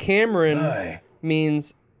 So Cameron Hey.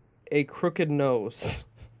 means a crooked nose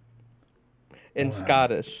in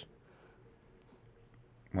Scottish.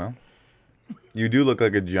 Well, you do look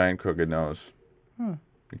like a giant crooked nose.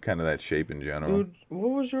 You're kind of that shape in general. Dude, what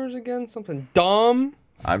was yours again? Something dumb.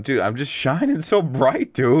 I'm just shining so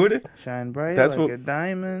bright, dude. Shine bright That's like what- a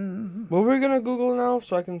diamond. What we're gonna Google now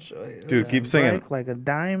so I can show you. Dude, keep singing. Bright like a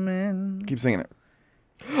diamond. Keep singing it.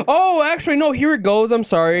 Oh, actually, no. Here it goes. I'm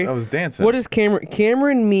sorry. I was dancing. What is Cameron?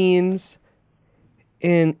 Cameron means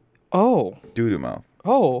in doo-doo mouth?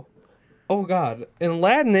 oh God. In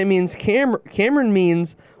Latin, it means Cameron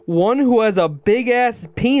means one who has a big ass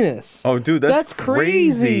penis. Oh, dude, that's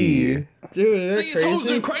crazy. Dude, These that's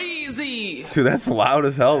hoes are crazy. crazy. Dude, that's loud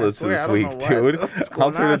as hell this swear, I don't week, know dude. what's I'll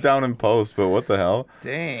going turn on. it down in post, but what the hell?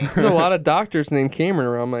 Dang. There's a lot of doctors named Cameron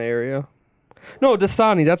around my area. No,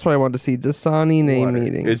 Dasani. That's what I wanted to see. Dasani name Water.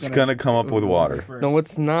 meeting. It's gonna come up with water. No,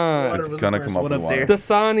 it's not. It's gonna come up What with up water. there?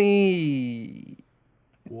 Dasani.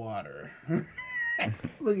 Water.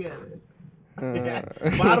 Look at it.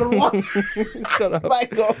 Uh, Bottled water. Shut up.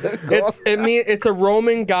 Michael. It's a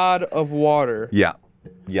Roman god of water. Yeah.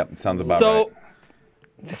 Yep. Sounds about So,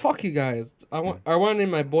 fuck you guys. I want to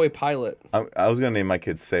name my boy Pilot. right. I was gonna name my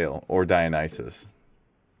kid Sail or Dionysus.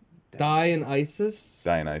 Dionysus.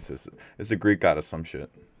 Dionysus. It's a Greek god of some shit.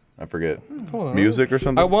 I forget. Hold on. Music or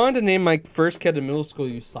something. I wanted to name my first kid in middle school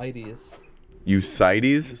Eucydides.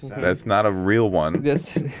 Eucydides? That's not a real one.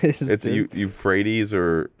 Yes, it is. It's dude. Euphrates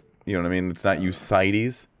or you know what I mean. It's not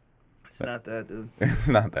Eucydides. It's not that, dude. It's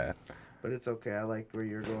not that. But it's okay. I like where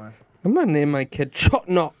you're going. I'm gonna name my kid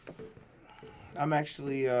No. I'm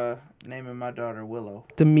actually naming my daughter Willow.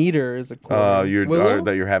 Demeter is a cool name. Your Willow? daughter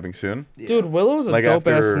that you're having soon. Dude, Willow's a Like dope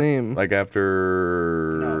after, ass name. like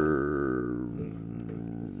after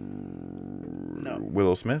No.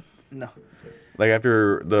 Willow Smith. No. Like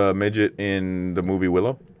after the midget in the movie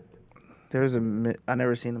Willow. There's I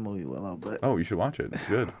never seen the movie Willow, but Oh, you should watch it. It's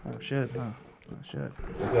good. I should. Huh? I should.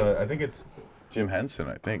 I think it's Jim Henson.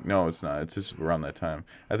 I think no, it's not. It's just around that time.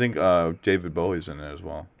 I think David Bowie's in it as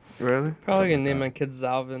well. Really? Probably gonna something name like my kid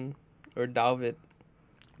Zalvin or David.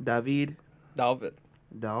 David.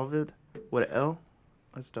 David. With an L?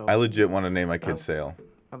 That's dope. I legit want to name my kid Sail.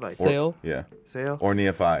 I like Sail. Yeah, Sail. or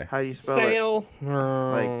Nephi. How do you spell Sail. it?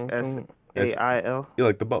 Like S-A-I-L? You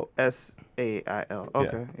like the boat? S-A-I-L.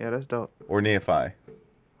 Okay. Yeah, that's dope. Or Nephi. Okay.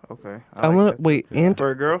 I'm like gonna that too. wait.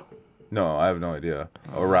 For a girl? No, I have no idea.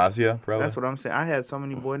 Eurasia, probably. That's what I'm saying. I had so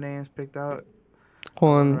many boy names picked out.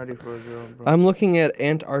 Hold I'm on. ready for a girl, bro. I'm looking at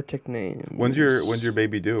Antarctic names. When's your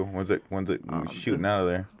baby due? When's it shooting out of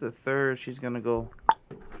there? The 3rd, she's gonna go.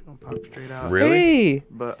 She's gonna pop straight out. Really? Hey,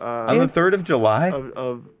 But On the 3rd of July?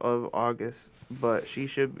 of August. But she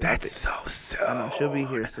should. That's so soon. I know she'll be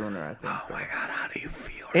here sooner. I think. Oh my god, how do you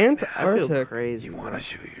feel? I feel Antarctic. crazy. You want to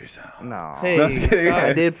shoot yourself? No. Hey, No, I'm just kidding. stop.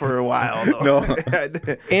 I did for a while though. No. I went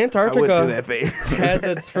through Antarctica that phase. has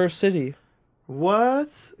its first city. What?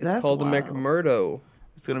 It's called wild. McMurdo.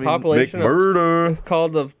 It's gonna be Population of McMurdo.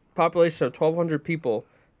 called the population of 1,200 people.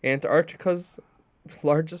 Antarctica's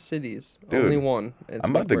largest cities. Dude, Only one. It's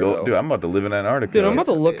I'm about to go, McMurdo. dude. I'm about to live in Antarctica. Dude, I'm about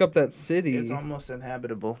to It's- look up that city. It's almost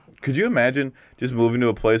inhabitable. Could you imagine just moving to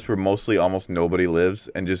a place where almost nobody lives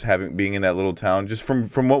and just being in that little town, just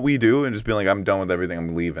from what we do, and just being like, I'm done with everything,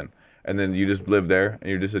 I'm leaving, and then you just live there and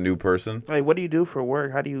you're just a new person. Like, what do you do for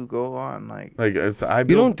work? How do you go on? Like, Like I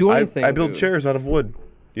build, don't do anything, I build dude. chairs out of wood.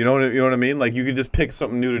 You know what I mean? Like you could just pick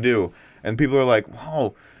something new to do, and people are like,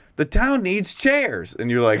 "Whoa, the town needs chairs," and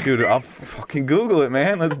you're like, "Dude, I'll fucking Google it,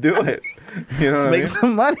 man. Let's do it." You know what I mean? make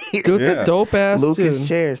some money. Dude, it's Yeah. a dope ass Lucas dude.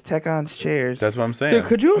 chairs, Tekon's chairs. That's what I'm saying. Dude,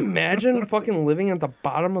 could you imagine fucking living at the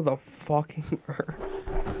bottom of the fucking earth?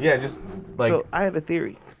 Yeah, just like So I have a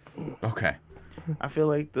theory. okay. I feel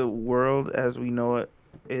like the world as we know it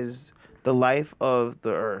is the life of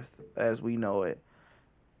the earth as we know it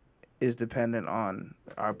is dependent on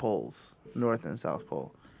our poles, North and South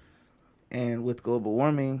Pole. And with global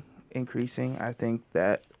warming increasing, I think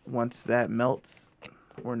that once that melts,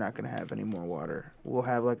 we're not going to have any more water. We'll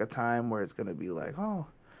have like a time where it's going to be like, oh,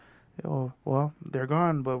 well, they're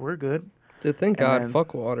gone, but we're good. Dude, thank And God, then-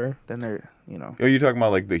 fuck water. Then they're, you know, Are you talking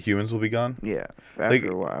about like the humans will be gone? yeah, after Like,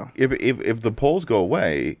 a while. If the poles go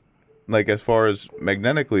away, like as far as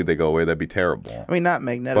magnetically they go away, that'd be terrible. I mean, not But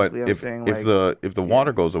magnetically, I'm if saying like, the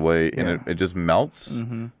water goes away and Yeah. it just melts,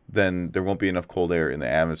 Mm-hmm. then there won't be enough cold air in the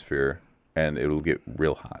atmosphere, and it'll get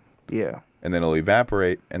real hot, yeah. and then it'll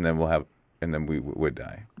evaporate, and then we would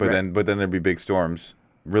die. But Right. then there'd be big storms,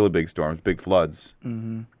 really big storms, big floods,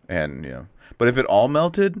 Mm-hmm. and But if it all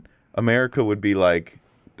melted, America would be like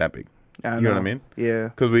that big. You know what I mean? Yeah,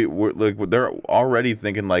 Because we're like they're already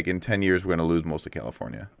thinking like in 10 years we're gonna lose most of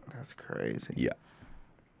California. that's crazy. Yeah.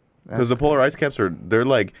 That's Because the polar ice caps they're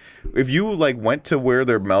like, if you like went to where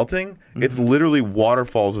they're melting, it's literally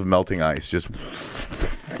waterfalls of melting ice. Just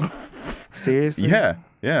Seriously? yeah.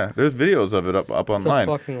 There's videos of it up online.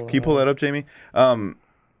 fucking Can you pull that up, Jamie?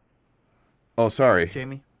 Oh, sorry,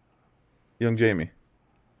 Jamie? young Jamie.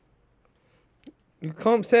 You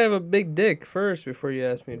can't say I have a big dick first before you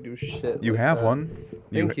ask me to do shit. You like have that. one.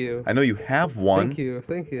 Thank you. I know you have one.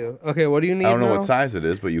 Thank you. Okay, what do you need I don't know now? what size it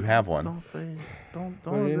is, but you have one. Don't say, don't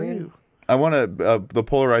What do you agree. need? I want to the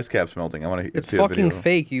polar ice caps melting. I want to It's see a fucking video.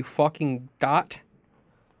 fake, you fucking dot.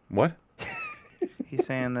 What? He's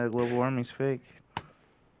saying that global warming's fake.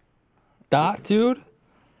 Dot, dude?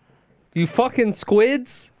 You fucking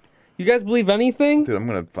squids? You guys believe anything? Dude, I'm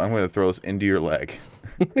gonna throw this into your leg.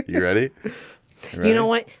 You ready? You know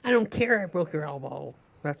what? I don't care I broke your elbow.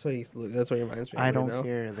 That's what he reminds me of I right don't now.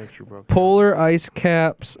 care that you broke. Polar ice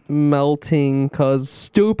caps melting cause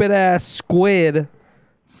stupid ass squid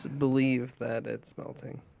believe that it's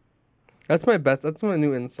melting. That's my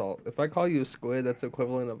new insult. If I call you a squid, that's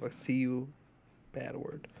equivalent of a CU bad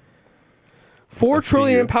word. 4 A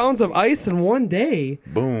trillion CU. pounds of ice in one day.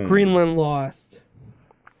 Boom. Greenland lost.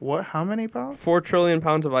 What? How many pounds? 4 trillion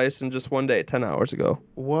pounds of ice in just one day, 10 hours ago.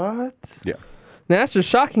 What? Yeah. NASA's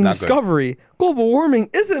shocking Not good. discovery. Global warming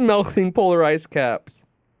isn't melting polar ice caps.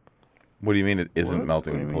 What do you mean it isn't What? What do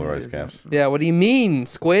melting you mean polar it ice isn't? caps? Yeah, what do you mean,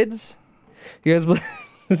 squids? You guys believe?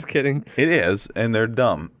 Just kidding. It is, and they're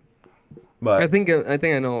dumb. But I think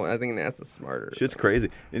I know. I think NASA's smarter. shit's crazy,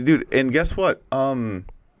 and dude. And guess what?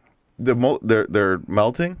 They're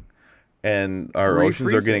melting, and our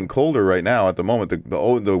oceans are Refreezing. getting colder right now. At the moment,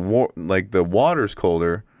 the water's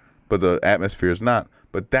colder, but the atmosphere is not.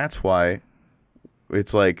 But that's why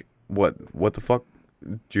it's like what the fuck,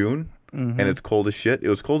 June, and it's cold as shit. It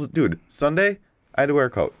was cold, dude. Sunday, I had to wear a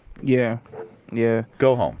coat. Yeah. Yeah.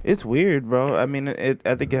 Go home. It's weird, bro. I mean,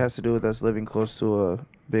 I think it has to do with us living close to a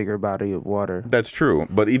bigger body of water. That's true,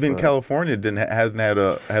 but even California has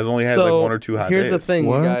only had like 1 or 2 hot days. Here's the thing,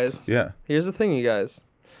 What? you guys. Yeah. Here's the thing, you guys.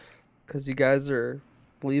 Because you guys are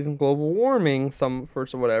believing global warming for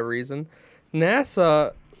some whatever reason.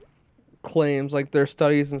 NASA claims, like their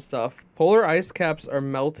studies and stuff, polar ice caps are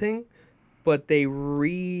melting, but they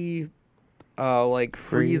freeze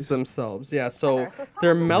Freeze. themselves. Yeah, so So some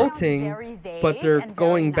they're of this sounds melting, very vague but they're and very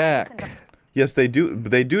going nice back. and the- Yes, they do.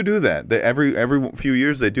 They do that. They, every few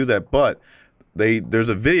years they do that. But there's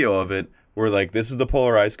a video of it where like this is the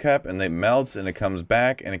polar ice cap and it melts and it comes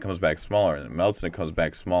back and it comes back smaller and it melts and it comes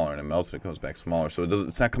back smaller and it melts and it comes back smaller. So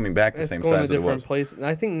it's not coming back the It's same going size to that it different was. places.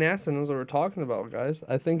 I think NASA knows what we're talking about, guys.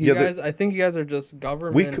 I think Yeah, I think you guys are just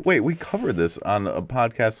government. We covered this on a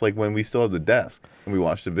podcast like when we still had the desk and we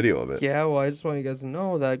watched a video of it. Yeah, well, I just want you guys to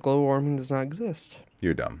know that global warming does not exist.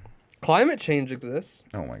 You're dumb. Climate change exists,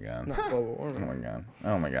 Oh my god. not global Oh warming. my god.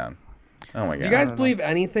 Oh my god. Oh my god. Do you guys believe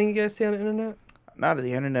anything you guys see on the internet? Not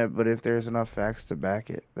the internet, but if there's enough facts to back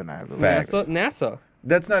it, then I believe. Facts. NASA.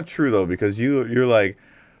 That's not true though, because you're like,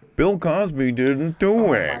 Bill Cosby didn't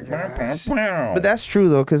do it. But that's true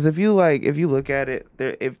though, because if you look at it,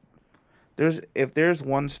 if there's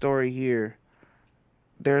one story here,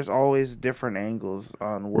 there's always different angles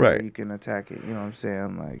on where Right. you can attack it. You know what I'm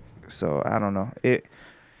saying? Like, so I don't know.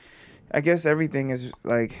 I guess everything is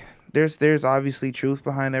like there's obviously truth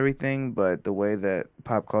behind everything, but the way that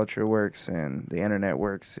pop culture works and the internet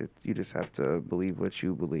works, you just have to believe what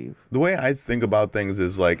you believe. The way I think about things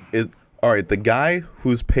is like, all right, the guy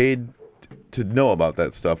who's paid to know about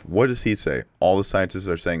that stuff, what does he say? All the scientists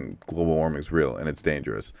are saying global warming is real and it's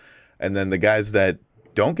dangerous. And then the guys that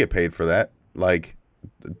don't get paid for that, like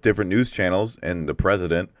different news channels and the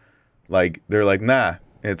president, like they're like, nah.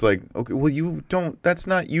 And it's like, okay, well, you don't, that's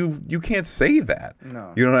not, you can't say that.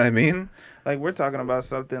 No. You know what I mean? Like, we're talking about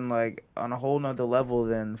something like on a whole nother level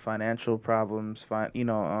than financial problems,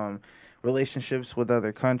 relationships with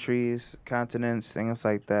other countries, continents, things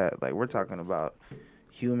like that. Like, we're talking about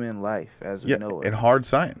human life as we know it. And hard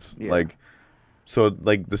science. Yeah. Like, so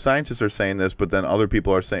like the scientists are saying this, but then other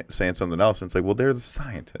people are saying something else. And it's like, well, they're the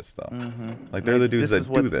scientists though. Like they're the dudes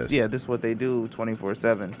that do this. Yeah, this is what they do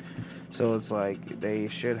 24/7. So it's like they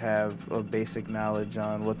should have a basic knowledge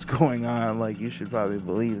on what's going on. Like, you should probably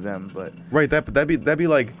believe them, but Right. That'd be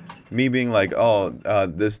like me being like, oh,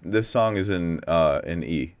 this song is in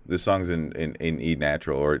E. This song's in E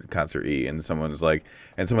natural or concert E, and someone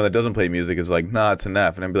that doesn't play music is like, nah, it's an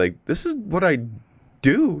F, and I'd be like, this is what I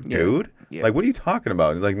do, dude. Yeah. Like, what are you talking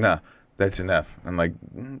about? He's like, nah, that's an F. I'm like,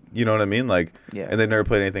 you know what I mean? Like, Yeah. and they never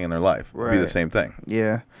played anything in their life. It'd be the Right. same thing.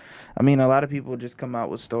 yeah. I mean, a lot of people just come out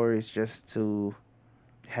with stories just to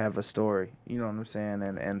have a story. You know what I'm saying?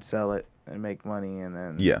 And sell it and make money and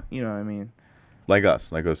then Yeah. you know what I mean? Like us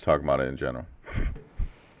talking about it in general.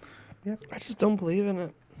 I just don't believe in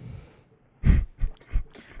it.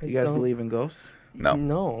 You guys believe in ghosts? No.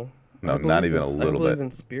 No. No, I not believe even in- a little I believe bit.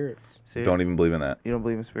 in spirits. See? Don't even believe in that. You don't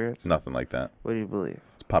believe in spirits? Nothing like that. What do you believe?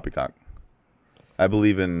 It's poppycock. I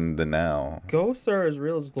believe in the now. Ghosts are as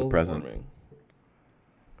real as global present. warming.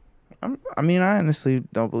 I mean, I honestly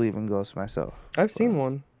don't believe in ghosts myself. I've seen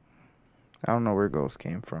one. I don't know where ghosts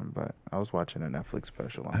came from, but I was watching a Netflix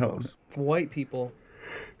special on I don't- ghosts. White people.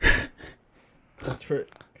 That's for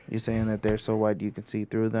You're saying that they're so white you can see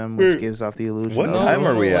through them, which gives off the illusion What of time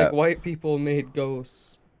are we like at? white people made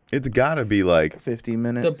ghosts. It's gotta be like 50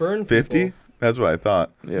 minutes. To burn 50. people. That's what I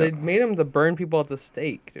thought. Yeah. They made them to burn people at the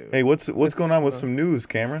stake, dude. Hey, what's It's, going on with some news,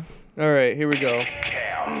 Cameron? All right, here we go.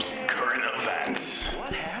 Cam's current events.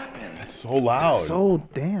 What happened? It's so loud. So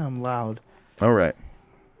damn loud. All right.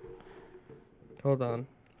 Hold on.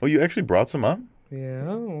 Oh, you actually brought some up, Yeah.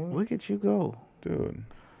 well, Look at you go. dude.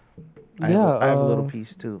 I have a little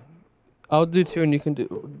piece too. I'll do two and you can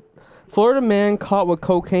do. Florida man caught with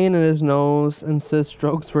cocaine in his nose insists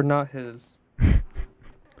drugs were not his.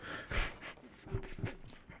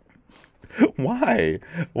 Why?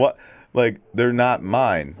 What? Like they're not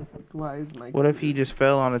mine. Why is my What if he just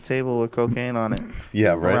fell on a table with cocaine on it? Yeah,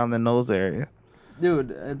 right. Around the nose area.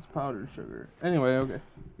 Dude, it's powdered sugar. Anyway, okay.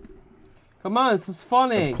 Come on, this is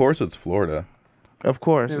funny. Of course, it's Florida. Of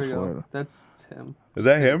course, There we it's go. Florida. That's him. Is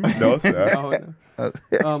that him? No, it's not. Oh,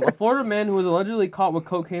 no. A Florida man who was allegedly caught with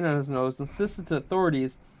cocaine on his nose insisted to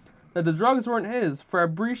authorities that the drugs weren't his.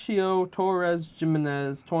 Fabricio Torres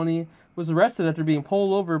Jimenez, 20, was arrested after being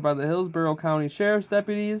pulled over by the Hillsborough County Sheriff's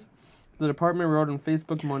deputies, the department wrote on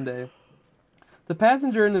Facebook Monday. The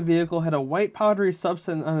passenger in the vehicle had a white powdery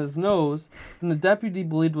substance on his nose, and the deputy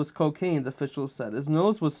believed was cocaine, officials said. His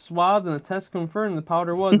nose was swathed, and the test confirmed the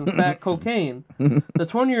powder was, in fact, cocaine. The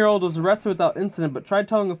 20-year-old was arrested without incident, but tried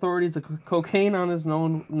telling authorities the cocaine on his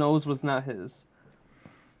nose was not his.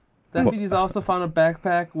 Deputies also found a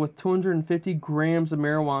backpack with 250 grams of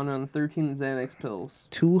marijuana and 13 Xanax pills.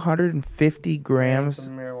 250 grams. Of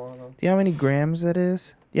Do marijuana. you know how many grams that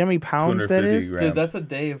is? Do you know how many pounds that 250 is? grams. Dude,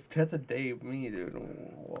 that's a day of me, dude.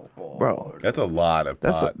 Whoa, Bro. That's a lot of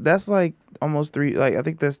pot. That's like almost 3. Like, I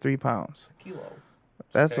think that's 3 pounds. kilo.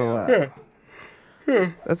 That's a lot.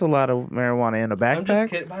 That's a lot of marijuana in a I'm just backpack.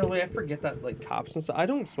 kidding. By the way, I forget that like cops and stuff. I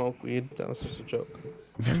don't smoke weed. That was just a joke.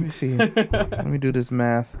 Let me see. Let me do this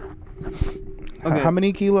math. Okay, How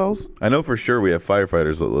many kilos? I know for sure we have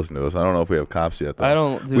firefighters that listen to us. I don't know if we have cops yet, though. I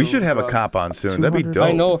don't do We should have a drugs. cop on soon. That'd be 200? dope.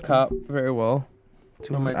 I know a cop very well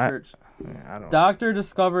from my I- church. I don't. Doctor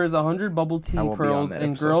discovers 100 bubble tea I won't be on pearls that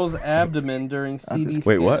in episode. girl's abdomen during CD scan.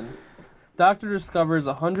 Wait, what? Doctor discovers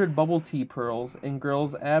 100 bubble tea pearls in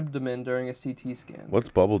girl's abdomen during a CT scan. What's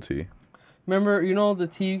bubble tea? Remember, you know the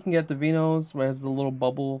tea you can get at the Vinos where it has the little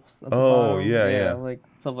bubbles at the Oh, bottom? yeah. like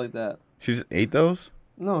stuff like that. She just ate those?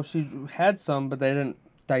 No, she had some, but they didn't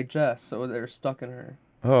digest, so they were stuck in her.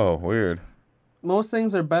 Oh, weird. Most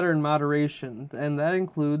things are better in moderation, and that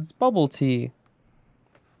includes bubble tea.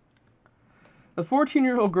 A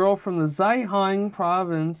 14-year-old girl from the Zhejiang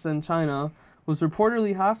province in China was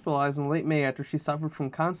reportedly hospitalized in late May after she suffered from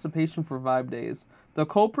constipation for 5 days. The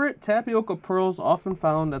culprit, tapioca pearls often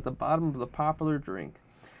found at the bottom of the popular drink.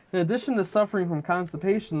 In addition to suffering from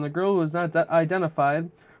constipation, the girl who was not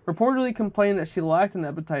identified reportedly complained that she lacked an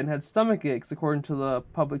appetite and had stomach aches, according to the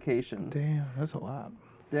publication. Damn, that's a lot.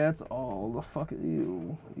 That's all the fuck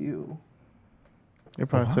you. It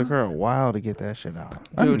probably took her a while to get that shit out.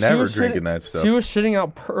 I'm Dude, she never was drinking shitting- that stuff. She was shitting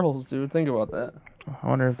out pearls, dude. Think about that. I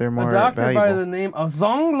wonder if they're more A doctor valuable. by the name of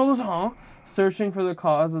Zhang Lozhan, searching for the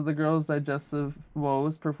cause of the girl's digestive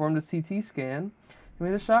woes, performed a CT scan and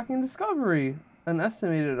made a shocking discovery. An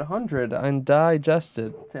estimated 100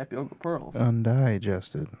 undigested tapioca pearls.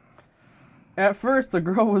 Undigested. At first, the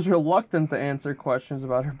girl was reluctant to answer questions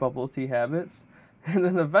about her bubble tea habits, and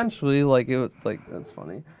then eventually, that's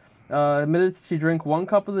funny, admitted she drank 1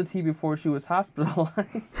 cup of the tea before she was hospitalized.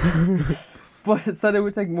 But it said it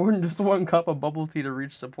would take more than just 1 cup of bubble tea to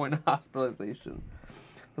reach the point of hospitalization.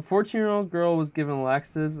 The 14-year-old girl was given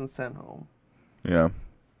laxatives and sent home. Yeah.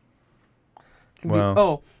 Wow.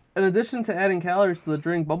 Oh, in addition to adding calories to the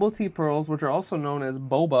drink, bubble tea pearls, which are also known as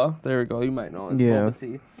boba, there we go, you might know it as Yeah. boba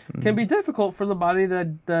tea, can be difficult for the body to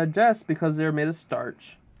digest because they're made of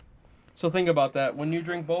starch. So think about that. When you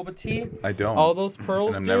drink boba tea, I don't. all those pearls,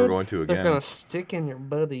 And I'm never dude, going to they're again. gonna stick in your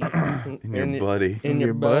buddy. In your buddy. In your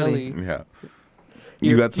your buddy. belly. Yeah.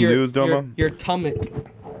 You got some news, Doma? Your tummy.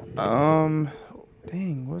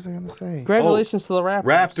 Dang, what was I gonna say? Congratulations to the Raptors.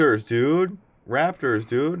 Raptors, dude. Raptors,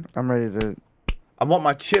 dude. I'm ready to. I want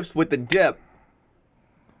my chips with the dip.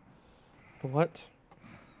 What?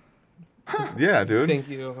 Yeah, dude. Thank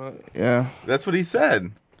you. Yeah. That's what he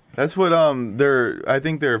said. That's what I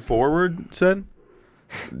think their forward said.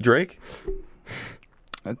 Drake.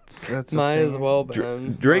 That's. Might as well,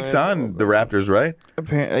 Ben. Drake's Might as on well, the Ben. Raptors, right?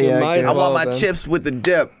 Apparently, yeah. might I as guess. I want well, my then. chips with the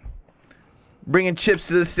dip. Bringing chips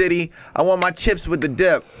to the city. I want my chips with the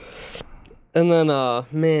dip. And then,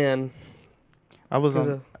 man. I was There's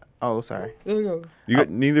on. Oh, sorry. There we go.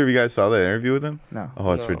 Neither of you guys saw that interview with him? No.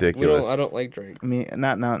 Oh, it's No, ridiculous. I don't like Drake. I mean,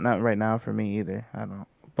 not right now for me either. I don't.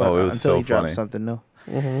 But Oh, it was until so he drops funny. something new.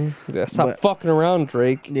 Yeah, stop But- fucking around,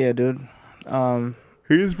 Drake. Yeah, dude.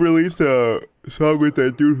 He just released a song with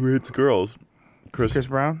that dude who hits girls. Chris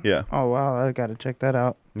Brown. Yeah, Oh wow, I gotta check that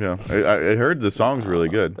out. yeah. I heard the song's really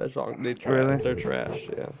good. That song, they trash. Really? They're trash.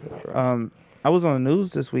 Yeah. They're trash. I was on the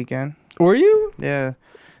news this weekend. Were you? Yeah,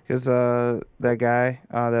 because that guy,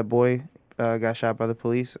 that boy, got shot by the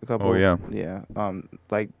police. A couple. Oh, yeah. Yeah.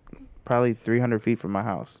 Like probably 300 feet from my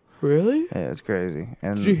house. Really? Yeah, it's crazy.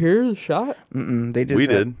 And Did you hear the shot? They just We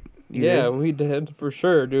said- did. You Yeah, did? we did for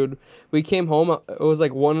sure, dude. We came home. It was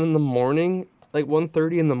like 1 in the morning, like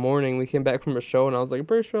 1:30 in the morning. We came back from a show, and I was like,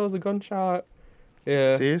 "Pretty sure it was a gunshot."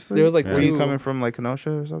 Yeah. Seriously? There was like Were 2. you coming from like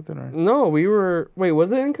Kenosha or something? Or No, we were. Wait,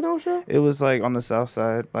 was it in Kenosha? it was like on the south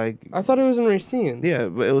side, like I thought it was in Racine. yeah,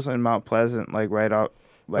 but it was in Mount Pleasant, like right out,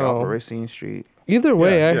 like off Oh. of Racine Street. Either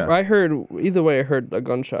way, Yeah, yeah. I heard. Either way, I heard a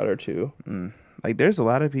gunshot or 2. Like there's a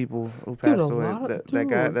lot of people who Dude, passed a away. lot of- That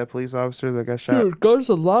guy, dude. that police officer that got shot. Dude, there's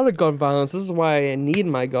a lot of gun violence. This is why I need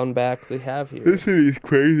my gun back. They have here. city's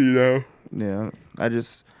crazy now. Yeah, I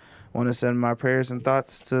just want to send my prayers and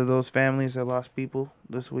thoughts to those families that lost people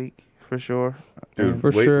this week for sure. Dude, For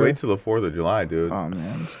wait, sure. wait till the 4th of July, dude. Oh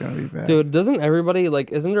man, it's gonna be bad. Dude, doesn't everybody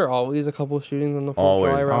like? Isn't there always a couple shootings on the 4th of July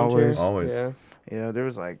Always. around Always. here? Always. Yeah. Yeah, there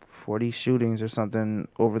was like 40 shootings or something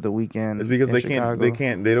over the weekend. It's because in they Chicago.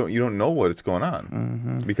 can't, you don't know what's going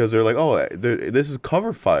on. Because they're like, oh, this is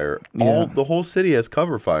cover fire. Yeah. The whole city has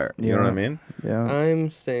cover fire. You know what I Yeah. mean? Yeah, I'm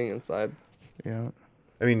staying inside. yeah.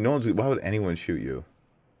 I mean, why would anyone shoot you?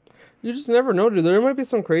 You just never know, dude. There might be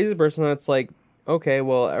some crazy person that's like okay,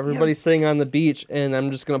 well, everybody's sitting on the beach, and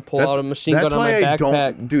I'm just gonna pull out a machine gun That's on my why I backpack.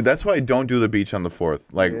 don't, dude. That's why I don't do the beach on the 4th.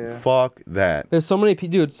 Like, Yeah. fuck that. There's so many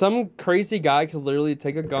people, dude. Some crazy guy could literally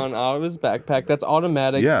take a gun out of his backpack that's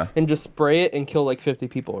automatic, Yeah. and just spray it and kill like 50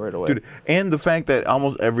 people right away. Dude, and the fact that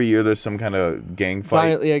almost every year there's some kind of gang fight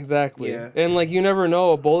Finally, exactly. Yeah. And like you never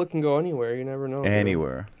know, a bullet can go anywhere. You never know. dude.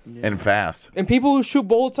 anywhere and fast. And people who shoot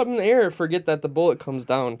bullets up in the air forget that the bullet comes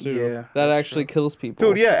down too. Yeah, that that's actually kills people.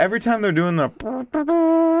 Dude, yeah, every time they're doing the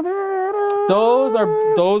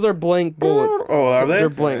Those are blank bullets. Oh, are they? They're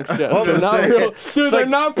blanks. Yes. Oh, they're they're not saying- real. Dude, they're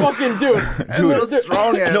not fucking dude. Dude,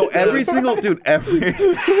 strong ass. no, every single every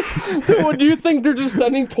What do you think they're just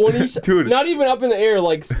sending 20 Dude. Not even up in the air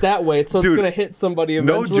like stat weight, so Dude, it's gonna hit somebody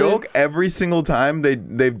no eventually. joke, every single time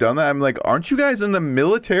they've done that, I'm like, aren't you guys in the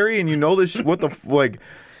military and you know this what the like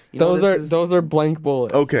Those are blank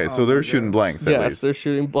bullets. okay, so they're shooting blanks at Yes, least. they're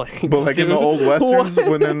shooting blanks. But like in the dude. old westerns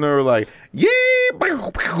when then they're like, yeah,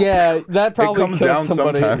 Yeah, that probably comes killed down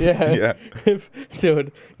somebody. sometimes, Yeah. yeah.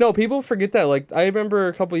 Dude. No, people forget that. Like, I remember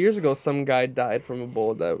a couple years ago, some guy died from a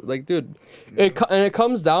bullet that, like, dude, it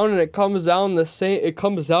comes down the same, it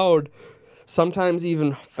comes out sometimes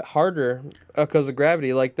even harder because of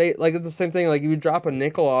gravity. Like, it's the same thing. Like, if you drop a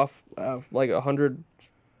nickel off like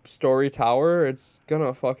 100-story tower, it's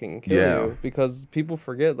gonna fucking kill Yeah. you because people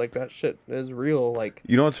forget, like, that shit is real. Like,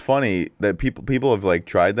 You know what's funny? That people have like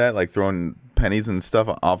tried that, like throwing pennies and stuff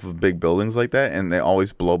off of big buildings like that, and they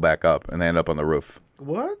always blow back up and they end up on the roof.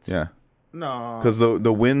 What? Yeah. No. Because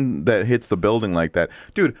the wind that hits the building like that.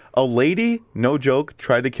 Dude, a lady, no joke,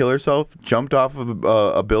 tried to kill herself, jumped off of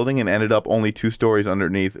a building and ended up only 2 stories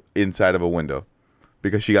underneath inside of a window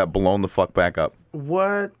because she got blown the fuck back up.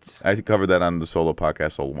 What? I covered that on the solo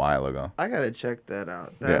podcast a while ago. I gotta check that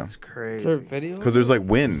out. That's crazy. is there a video? Because there's like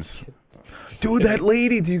winds. Dude, that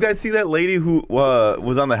lady, do you guys see that lady who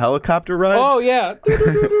was on the helicopter ride? Oh, yeah.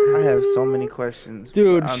 I have so many questions.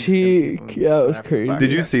 Dude, but I'm just she- gonna keep them yeah, it until was after crazy. the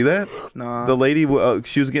Did you podcast. see that? No. The lady,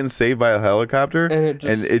 she was getting saved by a helicopter. And it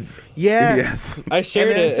just- Yes. Yes. I shared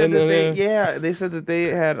and they it. said And that then, they said that they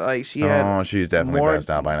had like she had Oh, she's definitely more- passed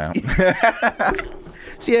out by now.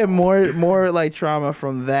 she had more like trauma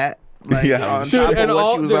from that. Like Yeah. on Dude, top of and what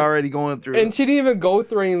all- she was dude, already going through. And she didn't even go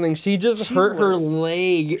through anything. She just She hurt her was-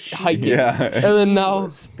 leg hiking. Yeah. And then she now,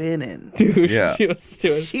 was spinning. dude, Yeah. she was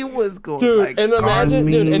doing. She was going Dude, like and imagine,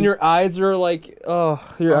 dude, Garmin. and your eyes are like,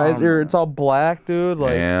 it's all black, dude.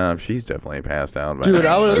 Like, Damn, she's definitely passed out. By dude,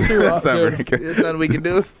 now. I would have threw up, That's not dude. very good. There's nothing we can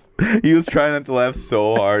do. He was trying not to laugh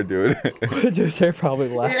so hard, dude. Dude, they're probably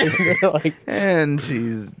laughing. They're like, And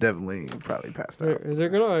she's definitely probably passed out. they're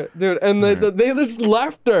gonna, dude, and they just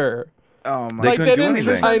left her. Oh my! They Like, couldn't do didn't.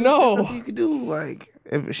 anything. I There's know. nothing you could do. Like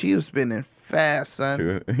if she was spinning fast, son.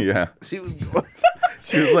 Dude, yeah. She was going.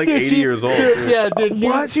 She was like Dude, 80 years old. Dude, dude. yeah, dude.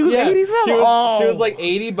 What? She was yeah, 87? She was Oh. like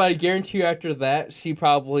 80, but I guarantee you after that, she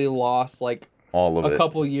probably lost like All of a it.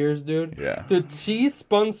 couple years, dude. Yeah. Dude, she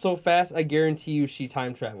spun so fast, I guarantee you she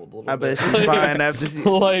time traveled a little I bit. bet she's fine after she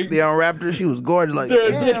Like- they unwrapped her. She was gorgeous. Like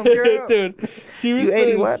Dude, damn, girl. dude, she was You 80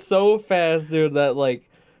 spinning what? so fast, dude, that like,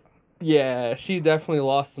 yeah, she definitely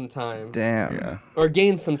lost some time. Damn. Yeah. Or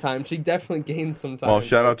gained some time. She definitely gained some time. Well,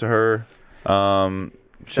 shout out to her.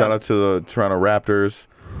 Shout out to the Toronto Raptors.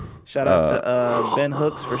 Shout out to Ben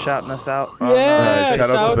Hooks for shouting us out. Yeah, shout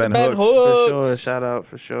out to Ben Hooks. For sure. Shout out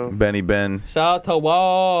for sure. Benny Ben. Shout out to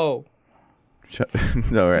Whoa.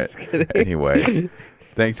 All right. Anyway,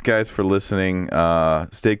 thanks guys for listening.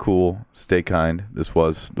 Stay cool, stay kind. This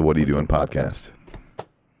was the What Are You Doing podcast.